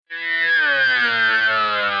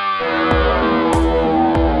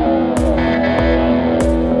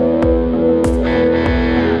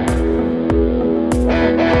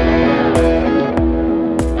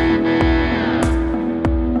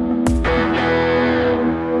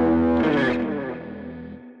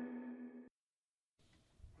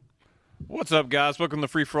What's up, guys? Welcome to the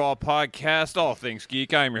Free For All podcast, all things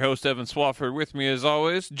geek. I am your host, Evan Swafford. With me, as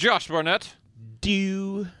always, Josh Barnett.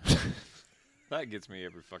 That gets me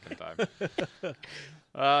every fucking time.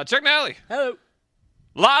 Chuck Nally. Hello.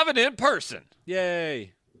 Live and in person.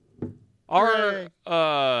 Yay. Our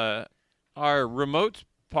remote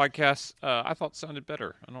podcast, I thought sounded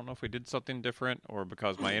better. I don't know if we did something different or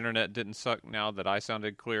because my internet didn't suck now that I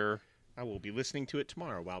sounded clear. I will be listening to it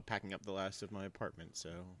tomorrow while packing up the last of my apartment, so...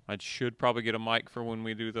 I should probably get a mic for when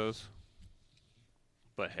we do those.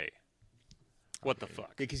 But hey, what the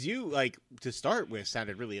fuck? Because you, like, to start with,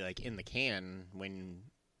 sounded really, like, in the can when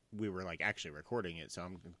we were, like, actually recording it, so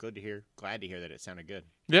I'm glad to hear that it sounded good.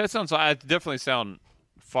 Yeah, I definitely sound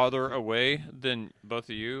farther away than both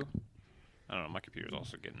of you. I don't know, my computer's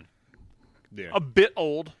also getting a bit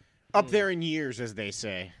old. Up there in years, as they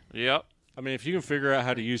say. Yep. I mean, if you can figure out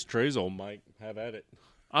how to use Trey's old mic, have at it.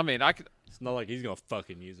 I mean, I could... It's not like he's going to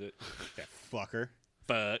fucking use it. That fucker.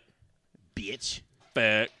 Fuck. Bitch.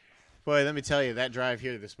 Fuck. Boy, let me tell you, that drive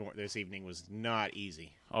here this evening was not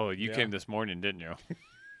easy. Oh, you came this morning, didn't you?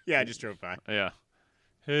 Yeah, I just drove by. Yeah.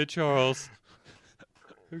 Hey, Charles.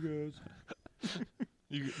 Hey, guys.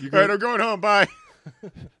 You All right, I'm going home. Bye.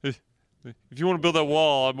 If you want to build that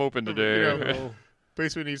wall, I'm open today.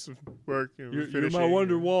 Basement needs some work. You're my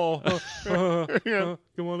wonder wall.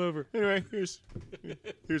 Come on over. Anyway, here's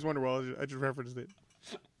Wonderwall. I just referenced it.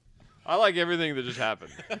 I like everything that just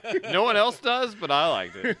happened. No one else does, but I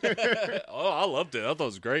liked it. Oh, I loved it. I thought it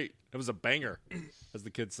was great. It was a banger, as the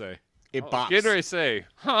kids say. It bops. Get ready to say,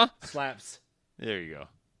 huh? Slaps. There you go.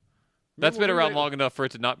 That's been around long enough for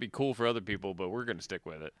it to not be cool for other people, but we're going to stick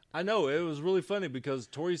with it. I know. It was really funny because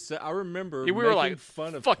Tori said, I remember we were like,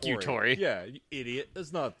 fun of fuck Tori. you, Tori. Yeah, you idiot.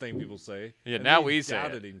 That's not a thing people say. Yeah, And now he we say it.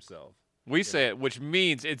 doubted himself. We say it, which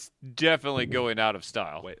means it's definitely going out of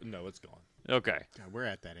style. Wait, no, it's gone. Okay. God, we're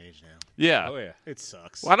at that age now. Yeah. Oh, yeah. It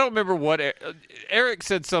sucks. Well, I don't remember what Eric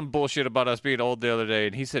said some bullshit about us being old the other day,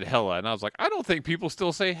 and he said hella, and I was like, I don't think people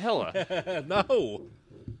still say hella. No.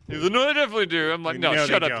 He was like, no, they definitely do. I'm like, no, No,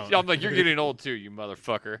 shut they up. don't. I'm like, you're getting old too, you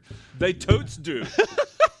motherfucker. They totes do.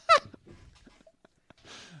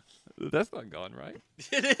 That's not gone right.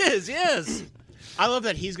 It is, yes. I love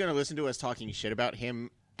that he's going to listen to us talking shit about him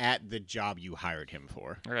at the job you hired him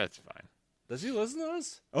for. That's fine. Does he listen to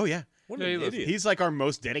us? Oh, yeah. What Yeah, an he listens. idiot. He's like our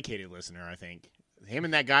most dedicated listener, I think. Him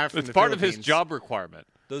and that guy from It's the part of his Philippines. job requirement.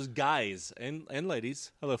 Those guys and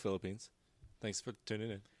ladies. Hello, Philippines. Thanks for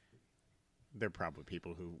tuning in. They're probably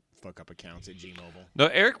people who fuck up accounts at G-Mobile. No,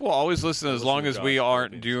 Eric will always listen as listen long to as we Josh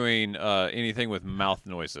aren't Philippines. doing anything with mouth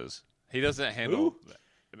noises. He doesn't handle...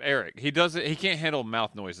 Eric, he can't handle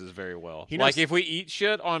mouth noises very well. He Like knows- if we eat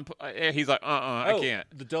shit on, he's like, I can't.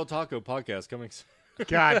 The Del Taco podcast coming.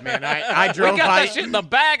 God, man, I We drove got by. that shit in the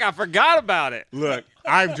bag. I forgot about it. Look,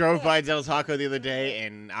 I drove by Del Taco the other day,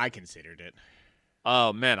 and I considered it.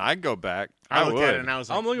 Oh man, I'd go back. I I looked would. at it, and I was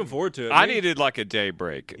like, I'm looking forward to it. I needed like a day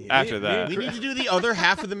break after that. we need to do the other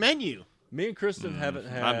half of the menu. Me and Kristen haven't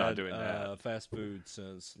had I'm not doing that. Fast food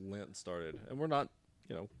since Lent started, and we're not,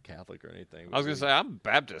 Catholic or anything. I was gonna say I'm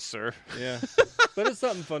Baptist, sir. yeah, but it's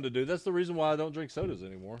something fun to do. That's the reason why I don't drink sodas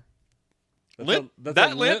anymore. That's Lent, a- that's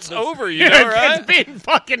that a Lent's that's- over, you know, right? It's been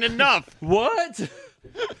fucking enough. What?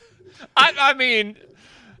 I mean,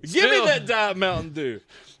 Give me that Diet Mountain Dew.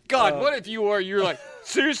 God, what if you're like,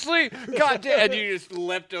 seriously? God damn, and you just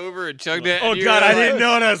leapt over and chugged it. Oh, and you God, were I like, didn't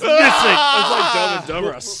know what I was missing. It's like Dumb and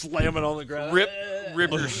Dumber. I slam it on the ground.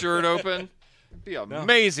 Rip your shirt open. It'd be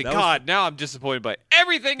amazing. that was- God, now I'm disappointed by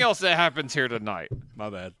everything else that happens here tonight. My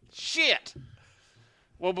bad. Shit.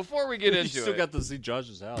 Well, before we get You into still it, got to see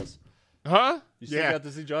Josh's house. huh? You still Yeah. got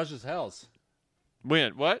to see Josh's house.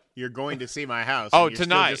 When? What? You're going to see my house. Oh, and you're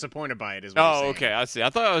tonight. Still disappointed by it, is what Oh, you're saying. okay. I see.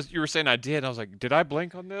 I thought you were saying I did. I was like, did I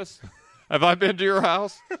blink on this? Have I been to your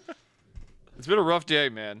house? It's been a rough day,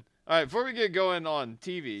 man. All right, before we get going on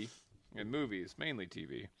TV and movies, mainly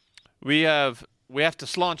TV, we have to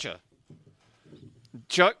slancha.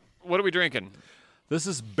 Chuck, what are we drinking? This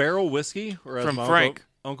is barrel whiskey, or as From my Frank.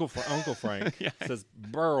 Uncle Frank Yeah. says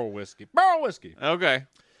barrel whiskey. Barrel whiskey. Okay.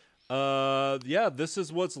 Yeah, this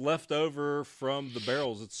is what's left over from the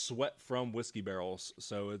barrels. It's sweat from whiskey barrels,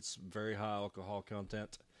 so it's very high alcohol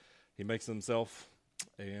content. He makes it himself,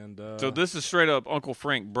 and So this is straight up Uncle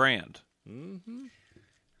Frank brand.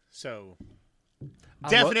 So, I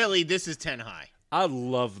definitely this is 10 high. I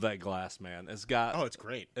love that glass, man. It's got. Oh, it's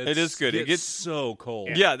great. It is good. It gets so cold.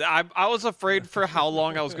 Yeah, I was afraid for how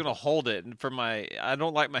long I was going to hold it, and I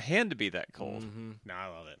don't like my hand to be that cold. No, I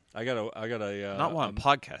love it. I got a. Not while I'm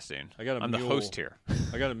podcasting. I got a I'm the mule. host here.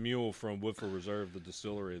 I got a mule from Woodford Reserve, the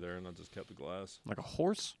distillery there, and I just kept the glass. Like a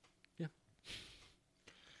horse? Yeah.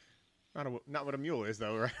 Not what a mule is,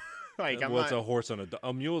 though, right? Like, I'm What's not, a horse and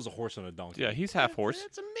a mule is a horse and a donkey. Yeah, he's half horse.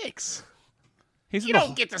 It's a mix. He's You in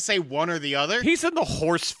don't get to say one or the other. He's in the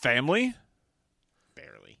horse family.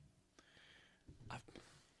 Barely.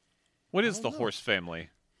 What is the horse family?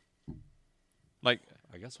 Like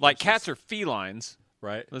I guess cats are felines.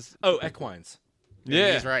 right. Let's- Oh, equines.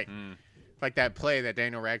 Yeah, He's right. Like that play that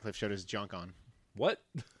Daniel Radcliffe showed his junk on. What?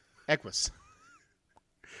 Equus.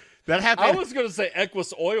 That happened. I was going to say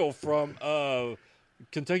Equus oil from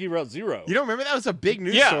Kentucky Route Zero. You don't remember that was a big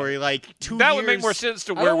news Yeah. story like 2 That years. would make more sense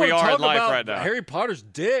to I where don't we wanna are in talk life about right now. Harry Potter's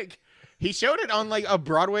dick. He showed it on like a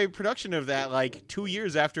Broadway production of that like 2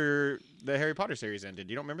 years after the Harry Potter series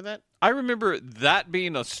ended. You don't remember that? I remember that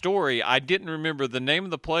being a story. I didn't remember the name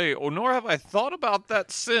of the play, or nor have I thought about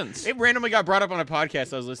that since. It randomly got brought up on a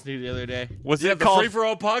podcast I was listening to the other day. Was Yeah, it the called Free for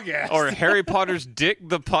All podcast. or Harry Potter's Dick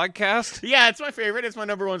the podcast? Yeah, it's my favorite. It's my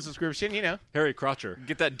number 1 subscription, you know. Harry Crotcher.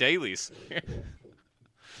 Get that dailies.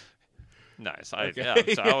 Nice. I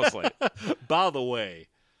Okay. so I was like, By the way,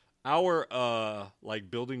 our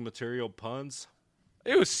building material puns,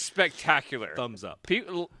 it was spectacular. thumbs up.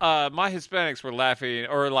 People, my Hispanics were laughing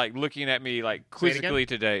or like looking at me like Say it again? quizzically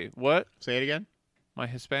today. What? Say it again. My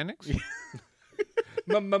Hispanics?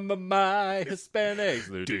 My Hispanics.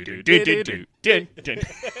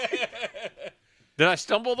 Did I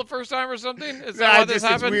stumble the first time or something? Is that how this It's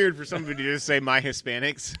happened? weird for somebody to just say my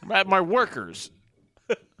Hispanics. My workers.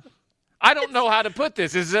 I don't know how to put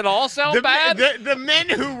this. Does it all sound bad? The men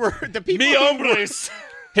who were the people Mi who were, hombres.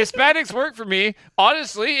 Hispanics work for me.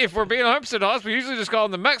 Honestly, if we're being 100% honest, we usually just call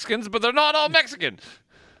them the Mexicans, but they're not all Mexican.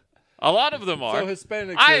 A lot of them are. So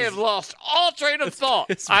Hispanics I is- have lost all train of thought.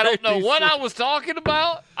 it's I don't know very what short. I was talking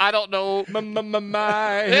about. I don't know. My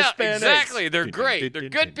Yeah, Hispanics. exactly. They're great. They're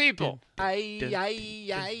good people. I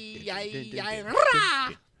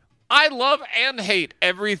love and hate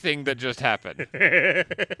everything that just happened.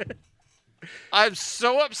 I'm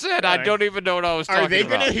so upset. I don't even know what I was talking Are they about.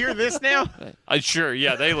 going to hear this now? Sure,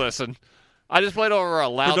 yeah, they listen. I just played over a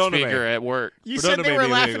Perdóname. loudspeaker at work. You said they Perdóname, were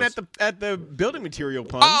mi laughing amigos. at the building material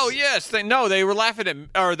puns. Oh yes, they were laughing at,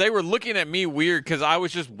 or they were looking at me weird because I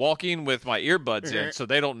was just walking with my earbuds in, so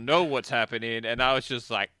they don't know what's happening, and I was just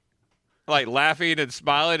like laughing and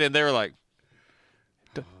smiling, and they were like,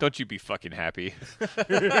 "Don't you be fucking happy?"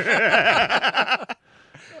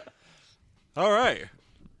 All right.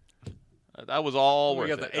 That was all We worth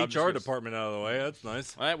got it. the I'm just HR gonna- department out of the way. That's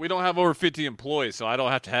nice. All right, we don't have over 50 employees, so I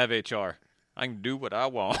don't have to have HR. I can do what I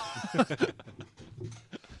want.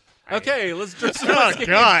 Okay, let's drink some Oh, whiskey.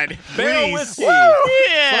 God. Barrel Please. whiskey.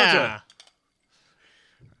 Yeah.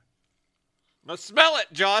 Let's smell it,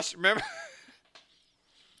 Josh. Remember?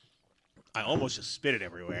 I almost just spit it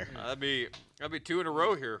everywhere. That'd be 2 in a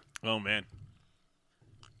row here. Oh, man.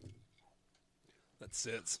 That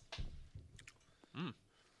sits.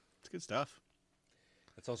 It's good stuff.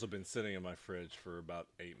 It's also been sitting in my fridge for about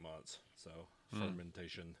 8 months. So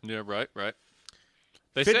fermentation. Yeah, right.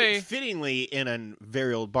 They say Fittingly in a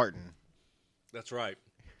very old Barton. That's right.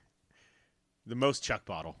 The most Chuck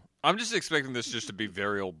bottle. I'm just expecting this just to be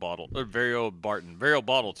very old bottle, or very old Barton, very old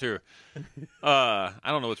bottle too. I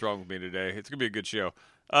don't know what's wrong with me today. It's gonna be a good show.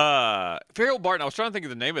 Very old Barton. I was trying to think of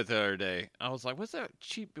the name of it the other day. I was like, "What's that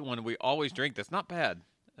cheap one we always drink? That's not bad."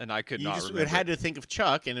 And I could You not just remember. had to think of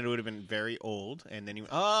Chuck, and it would have been very old. And then you,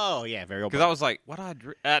 oh yeah, very old. Because I was like, "What do I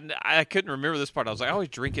drink?" And I couldn't remember this part. I was like, "I always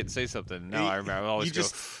drink it and say something." No, I remember. I always you go,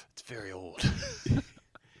 just- "It's very old."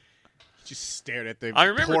 just stared at the I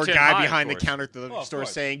remember poor 10 guy High, behind of the course. counter at the of store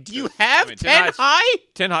course. saying, "Do you have I mean, 10 High- high?"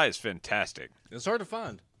 10 High is fantastic. It's hard to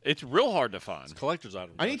find. It's real hard to find. Collector's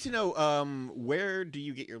item. I need to know where do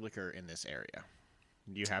you get your liquor in this area?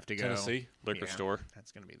 Do you have to go Tennessee. Liquor Yeah, store.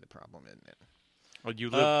 That's going to be the problem, isn't it? Well, you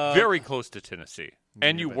live very close to Tennessee,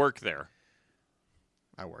 and Yeah, you but- work there.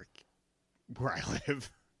 I work where I live.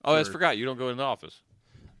 Oh, I just forgot. You don't go in the office.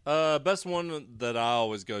 Best one that I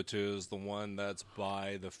always go to is the one that's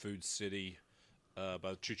by the Food City,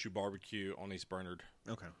 by Choo Choo Barbecue on East Bernard.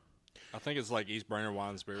 Okay. I think it's like East Bernard Wine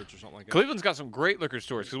and Spirits or something like that. Cleveland's got some great liquor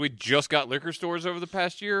stores because we just got liquor stores over the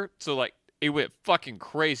past year. So, like, it went fucking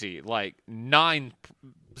crazy. Like, 9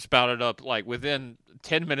 spouted up, like, within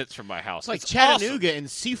 10 minutes from my house. It's like It's Chattanooga awesome.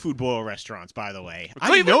 and seafood boil restaurants, by the way. I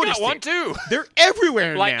Cleveland noticed got one, it. too. They're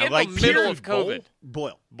everywhere Like, now. in the like middle Pier- of COVID.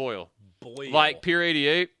 Boil. Boyle. Boy, Like, Pier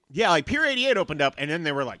 88. Yeah, like Pier 88 opened up, and then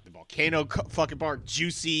they were like the Volcano fucking bar,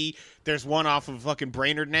 Juicy. There's one off of fucking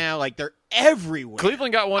Brainerd now. Like, they're everywhere.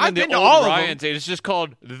 Cleveland got one I've in the been to old all of them. Ryan's, and it's just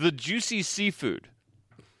called the Juicy Seafood.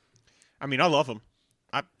 I mean, I love them.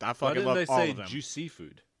 I Why fucking didn't love they all say of them. Juice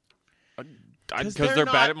Seafood? Because they're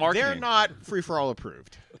bad at marketing. They're not free for all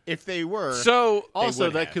approved. If they were, So Also,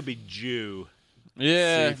 would that have. could be Jew.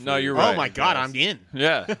 yeah, Seafood. no, you're right. oh my god, I'm in.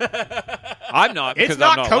 Yeah, I'm not. It's because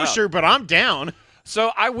not I'm kosher, allowed. but I'm down.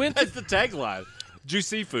 So I went to. That's the tagline. Jew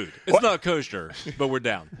seafood. It's not kosher, but we're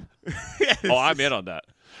down. Oh, I'm in on that.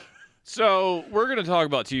 So we're going to talk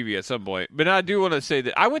about TV at some point, but I do want to say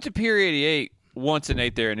that I went to Pier 88 once and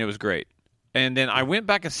ate there, and it was great. And then I went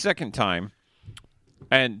back a second time,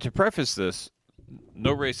 and to preface this,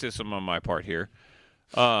 no racism on my part here.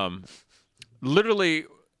 Literally,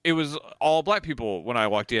 it was all black people when I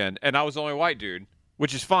walked in, and I was the only white dude,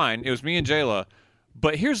 which is fine. It was me and Jayla.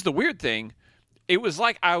 But here's the weird thing. It was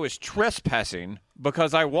like I was trespassing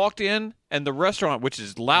because I walked in, and the restaurant, which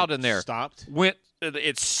is loud in there, Stopped.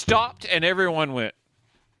 it stopped, and everyone went.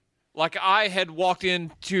 Like I had walked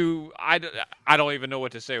into, I don't even know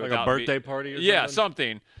what to say Like without a birthday party or yeah, something?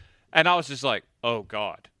 something. And I was just like, oh,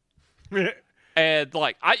 God. And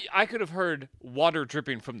like I could have heard water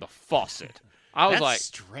dripping from the faucet. I was That's like,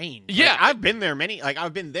 strange. Yeah. Like, I've been there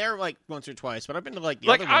I've been there like once or twice, but I've been to like the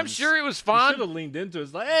like other I'm ones. sure it was You fun. should have leaned into it.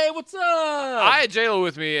 It's like, hey, what's up? I had JLo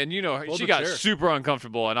with me, and Hold she the got chair. super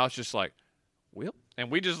uncomfortable, and I was just like, well, and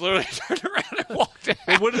we just literally turned around and walked out.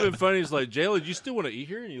 It would have been funny. It's like, Jayla, do you still want to eat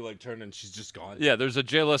here? And you like turn and she's just gone. Yeah, there's a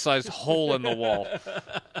JLo-sized hole in the wall.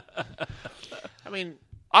 I mean,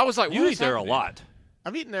 I was like, You what eat is there a happening? lot.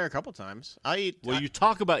 I've eaten there a couple times. I eat. Well, you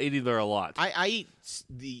talk about eating there a lot. I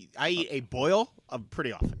eat a boil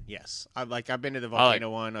pretty often. Yes, I've been to the I like- volcano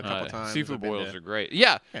one a couple times. Seafood I've been boils to- are great.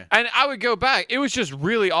 Yeah. Yeah. And I would go back. It was just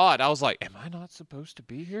really odd. I was like, am I not supposed to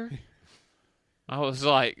be here? I was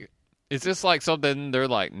like, is this like something they're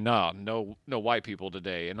like, no white people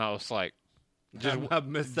today? And I was like, just I've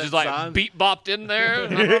missed that just like sign. beat bopped in there. I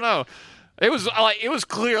don't know. It was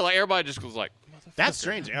clear. Like everybody just was like, That's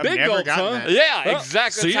strange. I've Big never gulps, gotten huh? that. yeah, Well,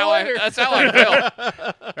 exactly. see That's you how later. that's how I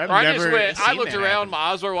felt. I've I just never went. I seen looked that around. happen. My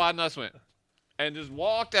eyes were wide, and I just went, and just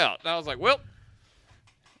walked out. And I was like, well,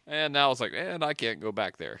 and now I was like, man, I can't go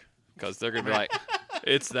back there because they're gonna be like,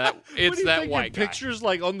 it's What do you that think, your white guy. pictures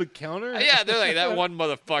like on the counter. Yeah, they're like that one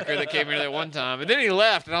motherfucker that came in there one time, and then he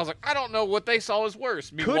left, and I was like, I don't know what they saw as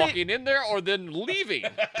worse, me Could walking in there or then leaving.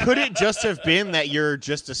 Could it just have been that you're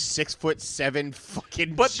just a 6'7"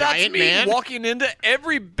 fucking But giant that's me man? walking into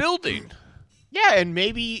every building Yeah, and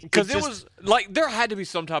maybe because it's it just- was like there had to be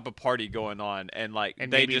some type of party going on, and like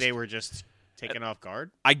and they maybe just they were just taken off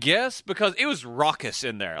guard. I guess because it was raucous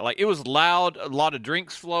in there. Like it was loud, a lot of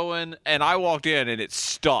drinks flowing, and I walked in and it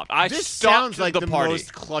stopped. I This stopped sounds like the party.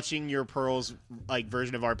 most clutching your pearls like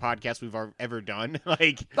version of our podcast we've ever done.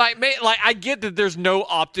 Like, Like I get that there's no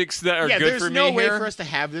optics that are yeah, good there's for no me way here, for us to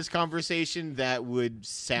have this conversation that would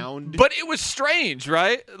sound but it was strange,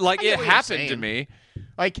 right? Like I get it what you're happened to saying. me.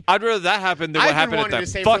 like. I'd rather that happen than what I've been happened at wanting to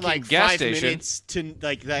that say fucking for like gas 5 station. minutes to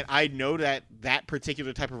like that. I know that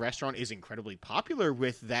particular type of restaurant is incredibly popular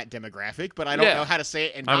with that demographic, but I don't Yeah. know how to say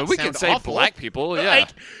it and I not mean, we sound can say awful. black people, yeah. Like,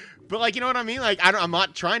 but like, you know what I mean? Like, I'm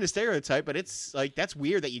not trying to stereotype, but it's like that's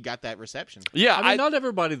weird that you got that reception. Yeah, I mean, not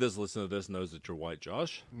everybody that's listening to this knows that you're white,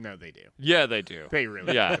 Josh. No, they do. yeah, they do. They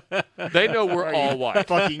really. Yeah, they know we're Are all you white.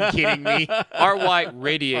 Fucking kidding me? Our white Are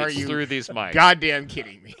radiates you through these mics. Goddamn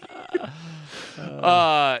kidding me?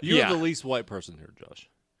 You're yeah. the least white person here, Josh.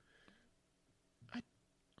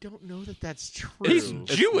 Don't know that that's true. He's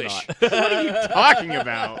It's Jewish. not. What are you talking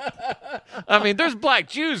about? I mean, there's black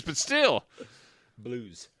Jews, but still.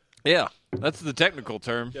 Blues. Yeah, that's the technical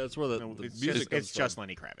term. Yeah, that's where the, No, the it's music just, comes from.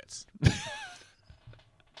 Lenny Kravitz.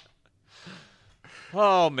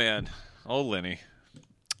 Oh man, oh Lenny.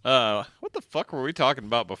 What the fuck were we talking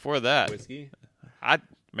about before that? Whiskey.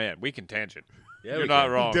 Man, we can tangent. Yeah, You're we not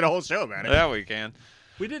can. wrong. Did a whole show about it. Yeah, we can.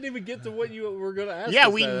 We didn't even get to what you were going to ask. Yeah,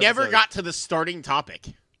 us we that never episode. got to the starting topic.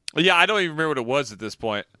 Yeah, I don't even remember what it was at this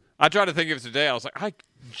point. I tried to think of it today. I was like, I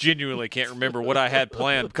genuinely can't remember what I had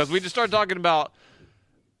planned because we just started talking about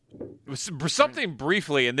something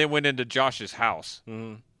briefly and then went into Josh's house.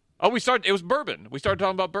 Mhm. Oh, it was bourbon. We started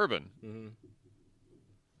talking about bourbon, Mhm.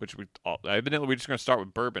 which evidently we're just going to start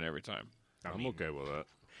with bourbon every time. I'm okay with that.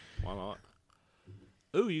 Why not?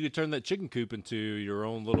 Ooh, you could turn that chicken coop into your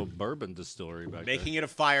own little bourbon distillery back Making it a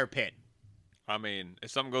fire pit. I mean,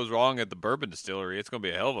 if something goes wrong at the bourbon distillery, it's going to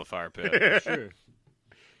be a hell of a fire pit. there. Sure.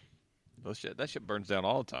 That shit burns down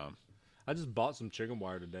all the time. I just bought some chicken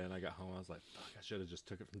wire today, and I got home. I was like, "Fuck! I should have just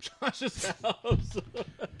took it from Josh's house."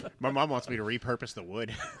 My mom wants me to repurpose the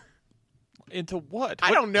wood. Into what?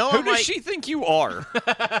 I don't know. Who I'm does like- she think you are?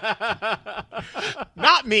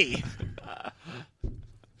 Not me.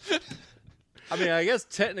 I mean, I guess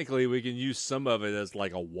technically we can use some of it as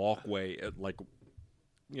like a walkway, like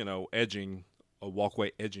edging a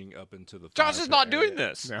walkway edging up into the. Josh fire is not pit doing area.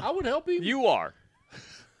 this. No. I would help him. You are.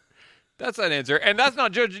 That's that answer, and that's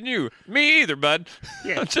not judging you. Me either, bud.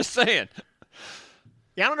 Yeah. I'm just saying.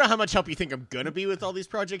 Yeah, I don't know how much help you think I'm gonna be with all these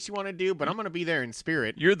projects you want to do, but I'm gonna be there in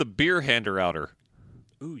spirit. You're the beer hander-outer.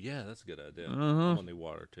 Ooh, yeah, that's a good idea. Mm-hmm. I'm on the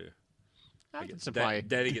water too. I can supply.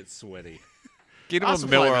 Daddy gets sweaty. Get him I'll a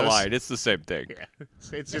supply Miller those. Lite. It's the same thing. Yeah.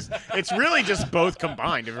 It's really just both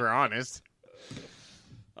combined, if we're honest.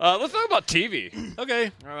 Let's talk about TV. Okay.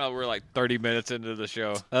 I don't know, we're like 30 minutes into the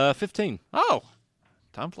show. 15. Oh,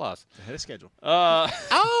 time flies. Ahead of schedule.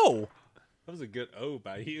 Oh! That was a good O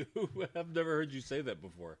by you. I've never heard you say that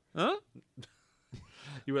before. Huh?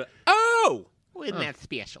 You went, oh! Wasn't that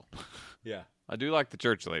special? Yeah. I do like the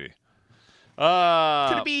church lady.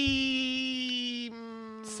 Could it be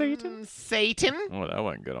Satan? Satan? Oh, that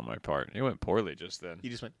wasn't good on my part. It went poorly just then. You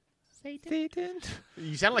just went Satan.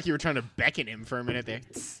 You sound like you were trying to beckon him for a minute there.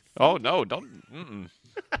 Oh no, don't. Mm-mm.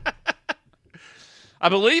 I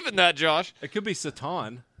believe in that, Josh. It could be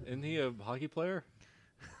Satan. Isn't he a hockey player?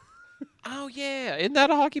 Oh yeah, isn't that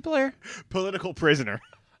a hockey player? Political prisoner.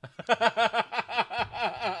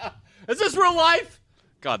 Is this real life?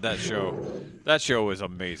 God, that show was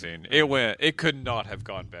amazing. It could not have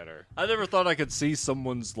gone better. I never thought I could see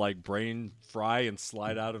someone's like brain fry and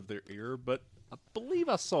slide out of their ear, but I believe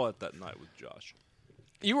I saw it that night with Josh.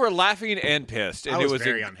 You were laughing and pissed, and I was it was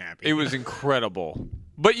very unhappy. It was incredible,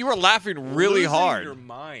 but you were laughing really Losing hard. your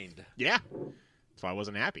mind. Yeah. That's why I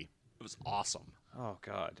wasn't happy. It was awesome. Oh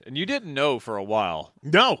God! And you didn't know for a while.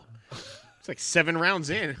 No. It's like 7 rounds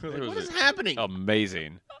in. I was like, was what is happening?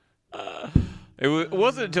 Amazing. It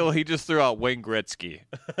wasn't until he just threw out Wayne Gretzky.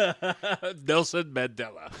 Nelson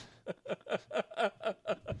Mandela.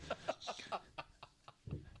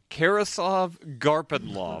 Karasov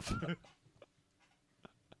Garpenlov.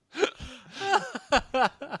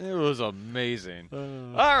 It was amazing.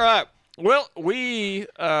 All right. Well, we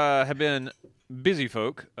have been busy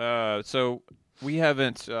folk, so we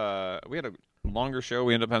haven't. We had a longer show.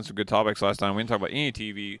 We ended up having some good topics last time. We didn't talk about any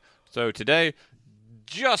TV. So today,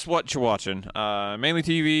 just what you're watching. Mainly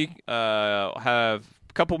TV. Have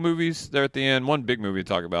a couple movies there at the end. One big movie to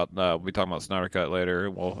talk about. We'll be talking about Snyder Cut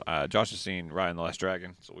later. Well, Josh has seen Raya and the Last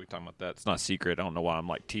Dragon, so we'll be talking about that. It's not a secret. I don't know why I'm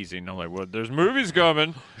like teasing. I'm like, well, there's movies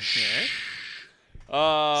coming.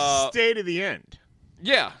 Stay to the end.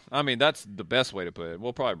 Yeah, I mean, that's the best way to put it.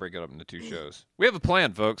 We'll probably break it up into 2 shows. We have a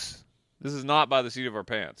plan, folks. This is not by the seat of our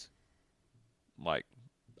pants. Like,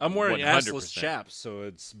 I'm wearing 100%. assless chaps, so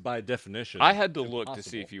it's by definition. I had to look to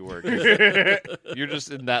see if you were. 'Cause you're just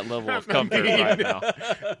in that level of comfort right now.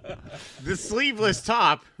 The sleeveless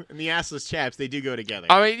top and the assless chaps, they do go together.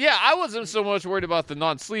 I mean, yeah, I wasn't so much worried about the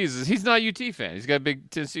non-sleeves. He's not a UT fan. He's got a big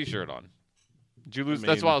Tennessee shirt on. Did you lose?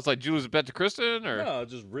 That's why I was like, did you lose a bet to Kristen? Or No,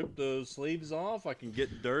 just rip the sleeves off. I can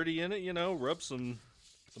get dirty in it, rub some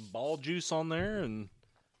ball juice on there and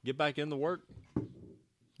get back into work.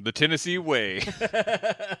 the Tennessee way.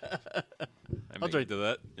 I'll drink to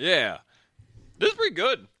that. Yeah, this is pretty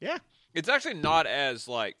good. Yeah. It's actually not as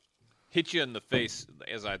like hit you in the face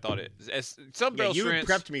as I thought it. As some Yeah, barrel you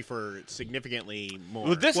strengths. prepped me for significantly more.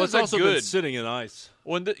 Well, this Well, is it's a also good. been sitting in ice.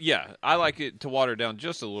 Yeah, I like it to water down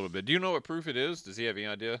just a little bit. Do you know what proof it is? Does he have any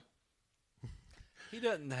idea? He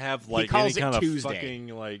doesn't have like calls any it kind of Tuesday. fucking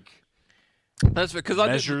like. That's because I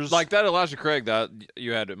did, Measures. like that Elijah Craig that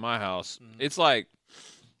you had at my house. It's like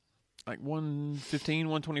 115,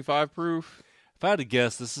 125 proof. If I had to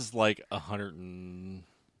guess, this is like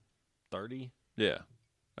 130. Yeah.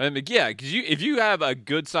 I mean, yeah, because if you have a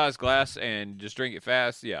good sized glass and just drink it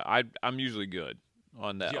fast, yeah, I'm usually good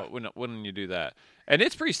on that Yeah. when you do that. And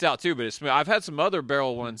it's pretty stout too, but it's smooth. I've had some other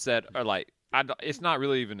barrel ones that are like, it's not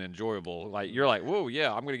really even enjoyable. Like you're like, whoa,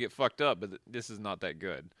 yeah, I'm gonna get fucked up, but this is not that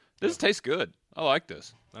good. This tastes good. I like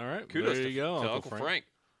this. All right, Kudos there to, you go, to Uncle Frank.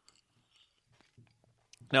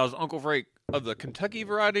 Now, is Uncle Frank of the Kentucky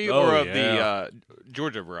variety Oh, or of yeah. the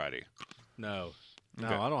Georgia variety? No,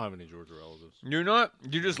 Okay. I don't have any Georgia relatives. You're not?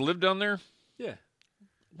 You just live down there? Yeah,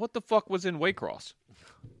 What the fuck was in Waycross?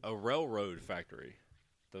 a railroad factory,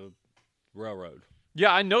 the railroad.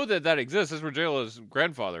 Yeah, I know that exists. That's where JLo's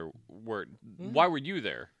grandfather worked. Why were you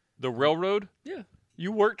there? The railroad? Yeah,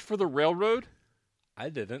 You worked for the railroad? I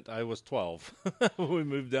didn't. I was 12 when we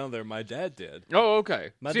moved down there. My dad did. Oh,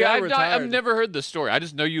 okay. My See, dad I've retired. never heard this story. I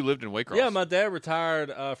just know you lived in Waycross. Yeah, my dad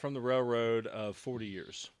retired from the railroad 40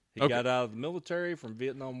 years. He Okay. got out of the military from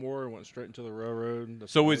Vietnam War and went straight into the railroad.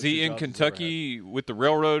 That's So one was of the he two in jobs he's ever Kentucky with the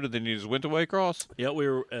railroad and then he just went to Waycross? had. Yeah, we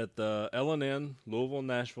were at the L&N, Louisville, and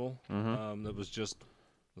Nashville. That was just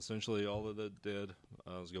essentially all that it did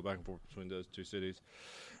was go back and forth between those two cities.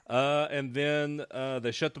 And then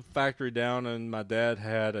they shut the factory down, and my dad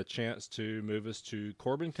had a chance to move us to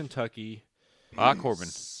Corbin, Kentucky. Corbin.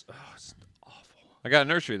 It's awful. I got a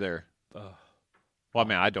nursery there. Well, I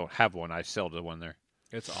mean, I don't have one. I sell the one there.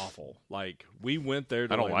 It's awful. Like, we went there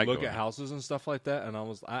to I don't like look going at there. houses and stuff like that, and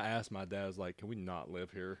I asked my dad, I was like, can we not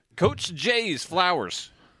live here? Coach Jay's Flowers.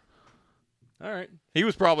 All right. He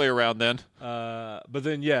was probably around then. But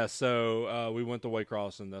then, yeah, so we went to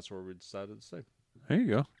Waycross, and that's where we decided to stay. There you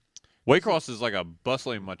go. Waycross is like a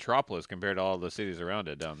bustling metropolis compared to all the cities around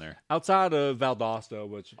it down there. Outside of Valdosta,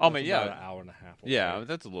 which I mean, that's yeah. about an hour and a half away. Yeah,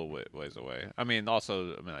 that's a little ways away. I mean,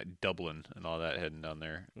 also, like Dublin and all that heading down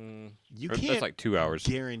there. You Or can't that's like 2 hours.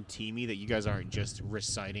 guarantee me that you guys aren't just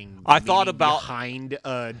reciting. I thought meaning about- behind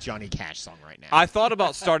a Johnny Cash song right now. I thought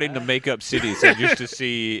about starting to make up cities and just to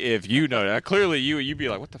see if you know that. Clearly, you'd be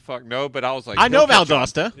like, "What the fuck?" No, but I was like, I know "They'll catch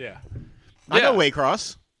on." Valdosta. Yeah. I know Yeah.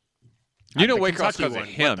 Waycross. You know The Waycross Kentucky because of one,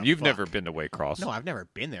 him. what the You've fuck? never been to Waycross. No, I've never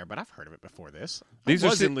been there, but I've heard of it before this. These I are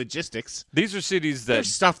was ci- in logistics. These are cities that. There's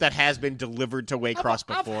stuff that has been delivered to Waycross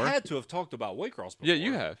before. I've had to have talked about Waycross before. Yeah,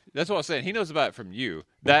 you have. That's what I'm saying. He knows about it from you.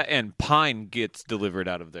 That and pine gets delivered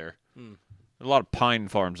out of there. A lot of pine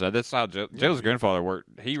farms. That's how Joe's grandfather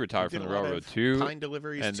worked. He retired Did from a the lot railroad of too. Pine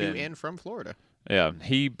deliveries and to then- and from Florida. Yeah,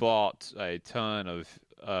 he bought a ton of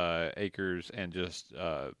acres and just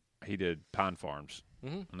he did pine farms,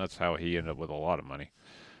 and that's how he ended up with a lot of money.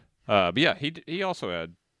 But yeah, he also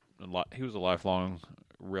had a lot. He was a lifelong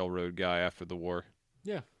railroad guy after the war.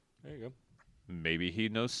 Yeah. There you go. Maybe he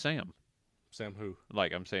knows Sam. Sam who?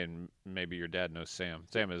 Like I'm saying, maybe your dad knows Sam.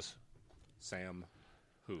 Sam is Sam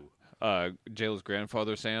who? Jayla's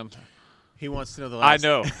grandfather, Sam. He wants to know the I last.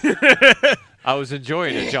 know. I was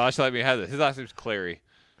enjoying it. Josh let me have this. His last name's Clary.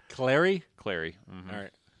 Clary? Clary. Mhm. All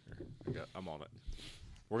right. I'm on it.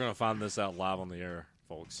 We're going to find this out live on the air,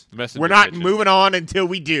 folks. Messenger We're not pigeon. moving on until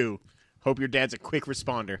we do. Hope your dad's a quick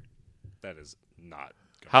responder. That is not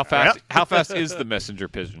good. How fast? How fast is the messenger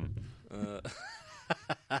pigeon?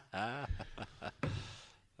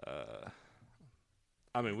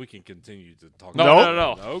 I mean, we can continue to talk No,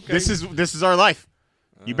 about no, no. Okay. This is our life.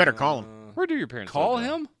 You better call him. Where do your parents Call live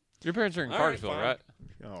now? him? Your parents are in All right, Cartersville, fine. right?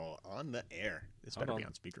 Oh, on the air. This Hold better be on.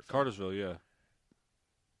 on speakerphone. Cartersville, yeah.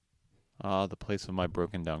 The place of my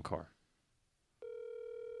broken down car.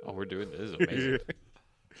 Oh, we're doing this. This is amazing.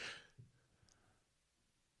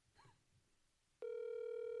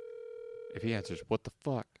 If he answers, what the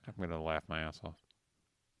fuck? I'm going to laugh my ass off.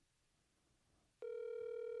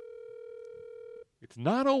 It's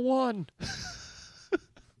 901.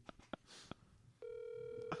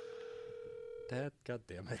 Dad, God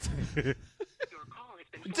damn it.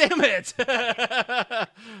 Damn it!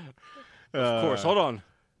 Of course. Hold on.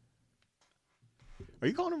 Are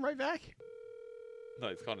you calling him right back? No,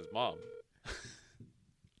 he's calling his mom.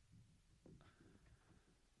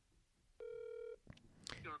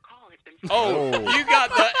 Oh, you got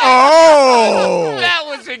the. Oh! That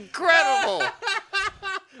was incredible.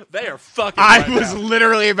 They are fucking I right was now.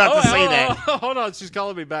 literally about to say oh, that. oh, hold on. She's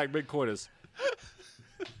calling me back mid-coitus.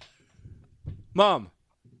 Mom,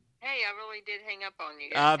 Hey, I really did hang up on you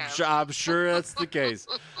guys. I'm sure that's the case.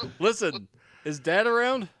 Listen, is Dad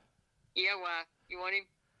around? Yeah, why? You want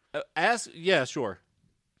him? Ask. Yeah, sure.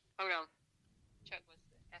 Hold on. Chuck was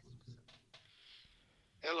ask.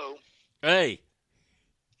 Hello. Hey,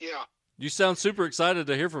 Yeah. you sound super excited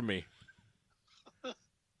to hear from me.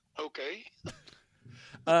 Okay.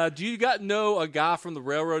 Do you know a guy from the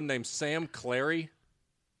railroad named Sam Clary?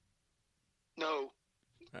 No, All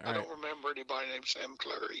I right. don't remember anybody named Sam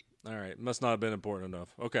Clary. All right. Must not have been important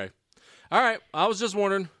enough. Okay. All right. I was just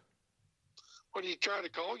wondering. What, are you trying to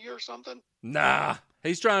call you or something? Nah.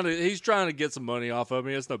 He's trying to get some money off of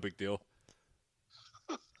me. It's no big deal.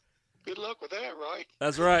 Good luck with that, right?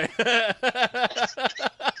 That's right.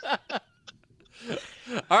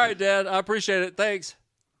 All right, Dad. I appreciate it. Thanks.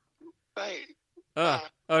 Hey.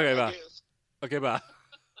 Okay, I bye. guess. Okay, bye.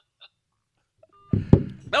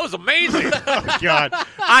 That was amazing. Oh, God.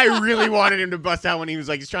 I really wanted him to bust out when he was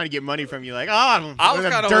like, he's trying to get money from you. Like, oh, I was one of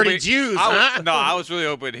them kind of dirty hoping, Jews, I was, huh? No, I was really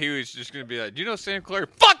hoping he was just going to be like, "Do you know Sam Clary?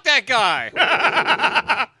 Fuck that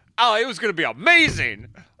guy!" Oh, it was going to be amazing.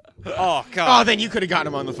 Oh Oh, God. then you could have gotten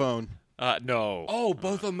him on the phone. No. Oh,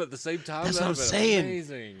 both of them at the same time? That's what I'm That'd been saying.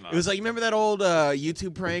 Amazing. It was like, you remember that old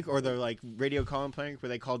YouTube prank or the like radio calling prank where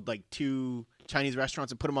they called like two Chinese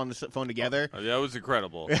restaurants and put them on the phone together? Oh, that was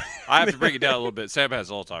incredible. I have to break it down a little bit. Sam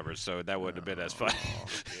has Alzheimer's, so that wouldn't have been as fun.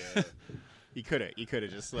 You could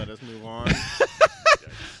have just let us move on.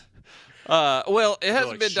 Well, it hasn't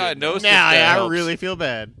like been shit, diagnosed. Now if that I helps. really feel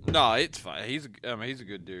bad. No, it's fine. He's a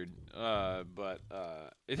good dude. But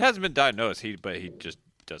it hasn't been diagnosed. But he just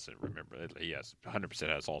doesn't remember. He has 100%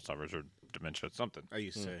 has Alzheimer's or dementia or something. I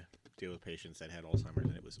used to deal with patients that had Alzheimer's,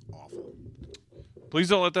 and it was awful. Please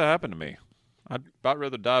don't let that happen to me. I'd about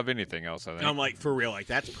rather die of anything else, I think. I'm like, for real, like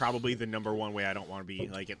that's probably the number one way I don't want to be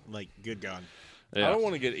like good God. Yeah. I don't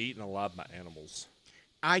want to get eaten alive by animals.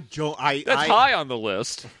 That's high on the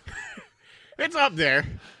list. It's up there.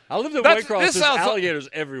 I lived in That's- Waycross. this There's sounds like- alligators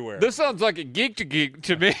everywhere. This sounds like a geek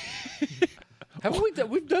to me. Haven't we done?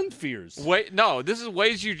 We've done fears. Wait, no, this is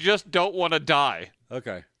ways you just don't want to die.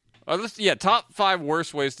 Okay. Top 5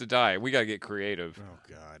 worst ways to die. We gotta get creative. Oh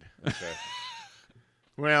God. Okay.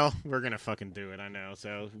 Well, we're gonna fucking do it. I know.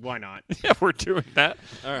 So why not? Yeah, we're doing that.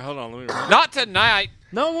 All right, hold on. Let me. Not tonight.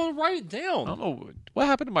 No, I want to write it I down. don't know what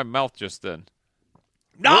happened to my mouth just then.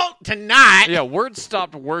 No, tonight. Yeah, words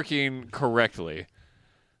stopped working correctly,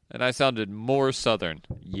 and I sounded more Southern.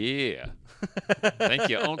 Yeah. Thank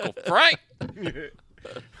you, Uncle Frank.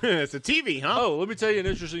 It's a TV, huh? Oh, let me tell you an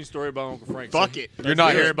interesting story about Uncle Frank. Fuck it. You're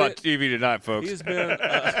not He's hearing been- about TV tonight, folks.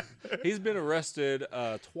 He's been arrested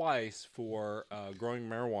twice for growing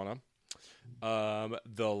marijuana.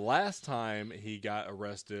 The last time he got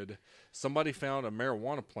arrested, somebody found a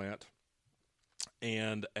marijuana plant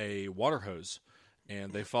and a water hose.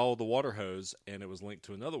 And they followed the water hose, and it was linked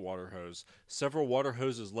to another water hose. Several water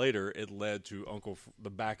hoses later, it led to the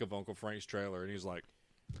back of Uncle Frank's trailer, and he's like,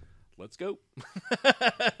 "Let's go."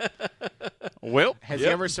 Well, Has he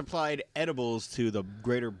ever supplied edibles to the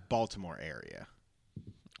greater Baltimore area?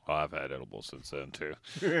 I've had edibles since then too.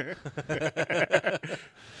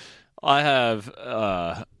 I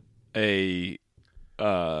have a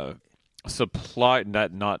supply.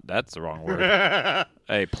 That's the wrong word.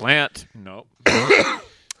 A plant. No.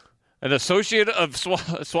 An associate of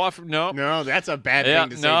SWAT. No. No, that's a bad Yeah,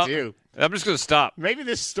 thing to no. say too. I'm just gonna stop. Maybe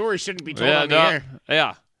this story shouldn't be told Yeah, on the no.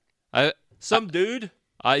 air. Yeah. Some dude.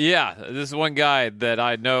 Yeah. This is one guy that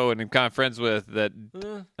I know and I'm kind of friends with. That.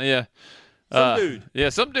 Yeah. Some dude. Yeah,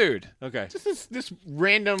 some dude. Okay. Just this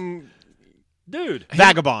random Dude.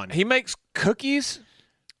 vagabond. He makes cookies,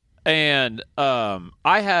 and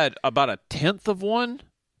I had about 1/10 of one,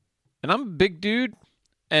 and I'm a big dude,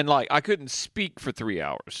 and like I couldn't speak for 3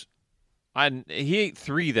 hours. He ate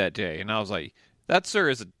 3 that day, and I was like, "That, sir,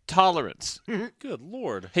 is a tolerance." Good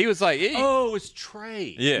Lord. He was like, "Hey." Oh, it's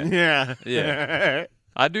Trey. "Yeah, Yeah. yeah."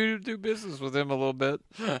 I do business with him a little bit.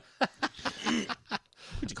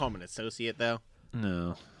 Would you call him an associate though?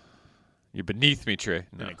 No, you're beneath me, Trey.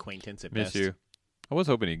 No, An acquaintance at miss best. you. I was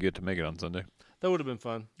hoping he'd get to make it on Sunday. That would have been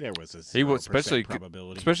fun. There was a He was 0%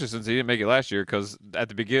 probability. especially since he didn't make it last year because at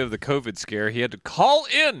the beginning of the COVID scare, he had to call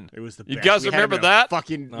in. It was the You best. guys We had him remember in a that?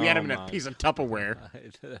 Fucking, we had Oh, him in a my. piece of Tupperware.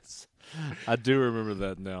 I do remember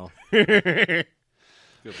that now.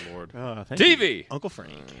 Good Lord. TV. Uncle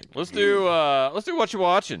Frank. Let's do what you're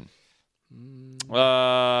watching.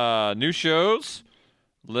 New shows.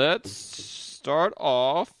 Let's start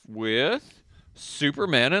off with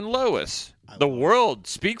Superman and Lois. The world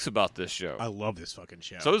speaks about this show. I love this fucking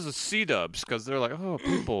show. So does the C-dubs because they're like, oh,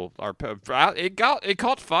 people are. It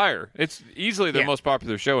caught fire. It's easily their Yeah. most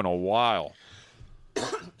popular show in a while.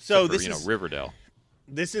 So For, this is Riverdale.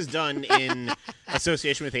 this is done in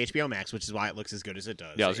association with HBO Max, which is why it looks as good as it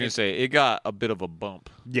does. Yeah, I was gonna say it got a bit of a bump.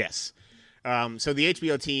 Yes. So the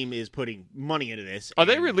HBO team is putting money into this. Are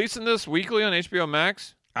they and, releasing this weekly on HBO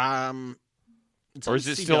Max? it's Or on is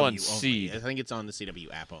it still on CW only. Seed? I think it's on the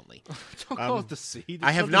CW app only. Don't call it the seed.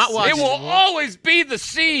 I have It's not the watched- It will always be the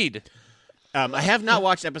seed. I have not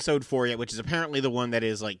watched episode 4 yet, which is apparently the one that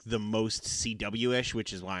is like the most CW-ish,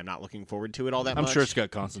 which is why I'm not looking forward to it all that I'm much. sure it's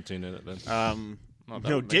got Constantine in it then. that would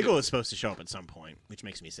make Diggle is supposed to show up at some point, which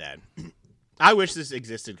makes me sad. I wish this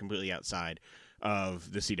existed completely outside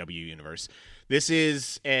of the CW universe. This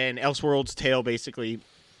is an Elseworlds tale, basically.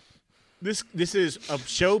 This is a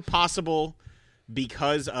show possible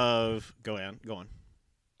because of go on.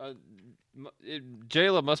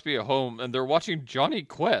 Jayla must be at home, and they're watching Johnny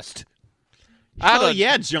Quest. Oh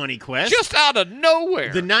yeah, Johnny Quest. Just out of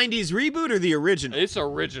nowhere. The 90s reboot or the original? It's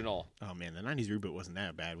original. Oh man, the 90s reboot wasn't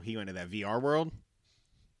that bad. He went to that VR world.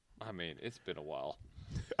 I mean, it's been a while.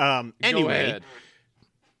 Anyway,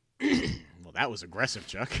 Go ahead. well, that was aggressive,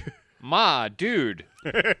 Chuck. My dude,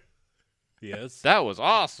 Yes. that was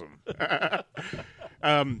awesome.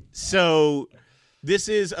 So this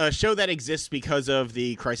is a show that exists because of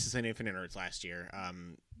the Crisis on Infinite Earths last year.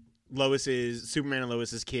 Superman and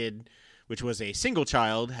Lois's kid, which was a single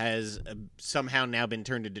child, has somehow now been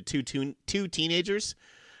turned into two teenagers,